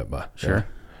a little bit, but yeah.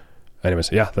 Anyways,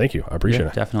 thank you. I appreciate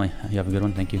it. Definitely. You have a good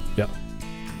one. Thank you. Yeah.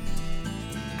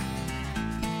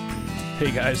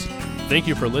 Hey guys, thank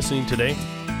you for listening today.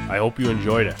 I hope you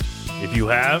enjoyed it. If you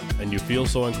have and you feel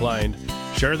so inclined,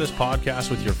 share this podcast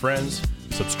with your friends,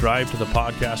 subscribe to the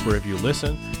podcast wherever you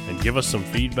listen, and give us some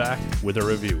feedback with a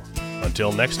review.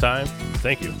 Until next time,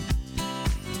 thank you.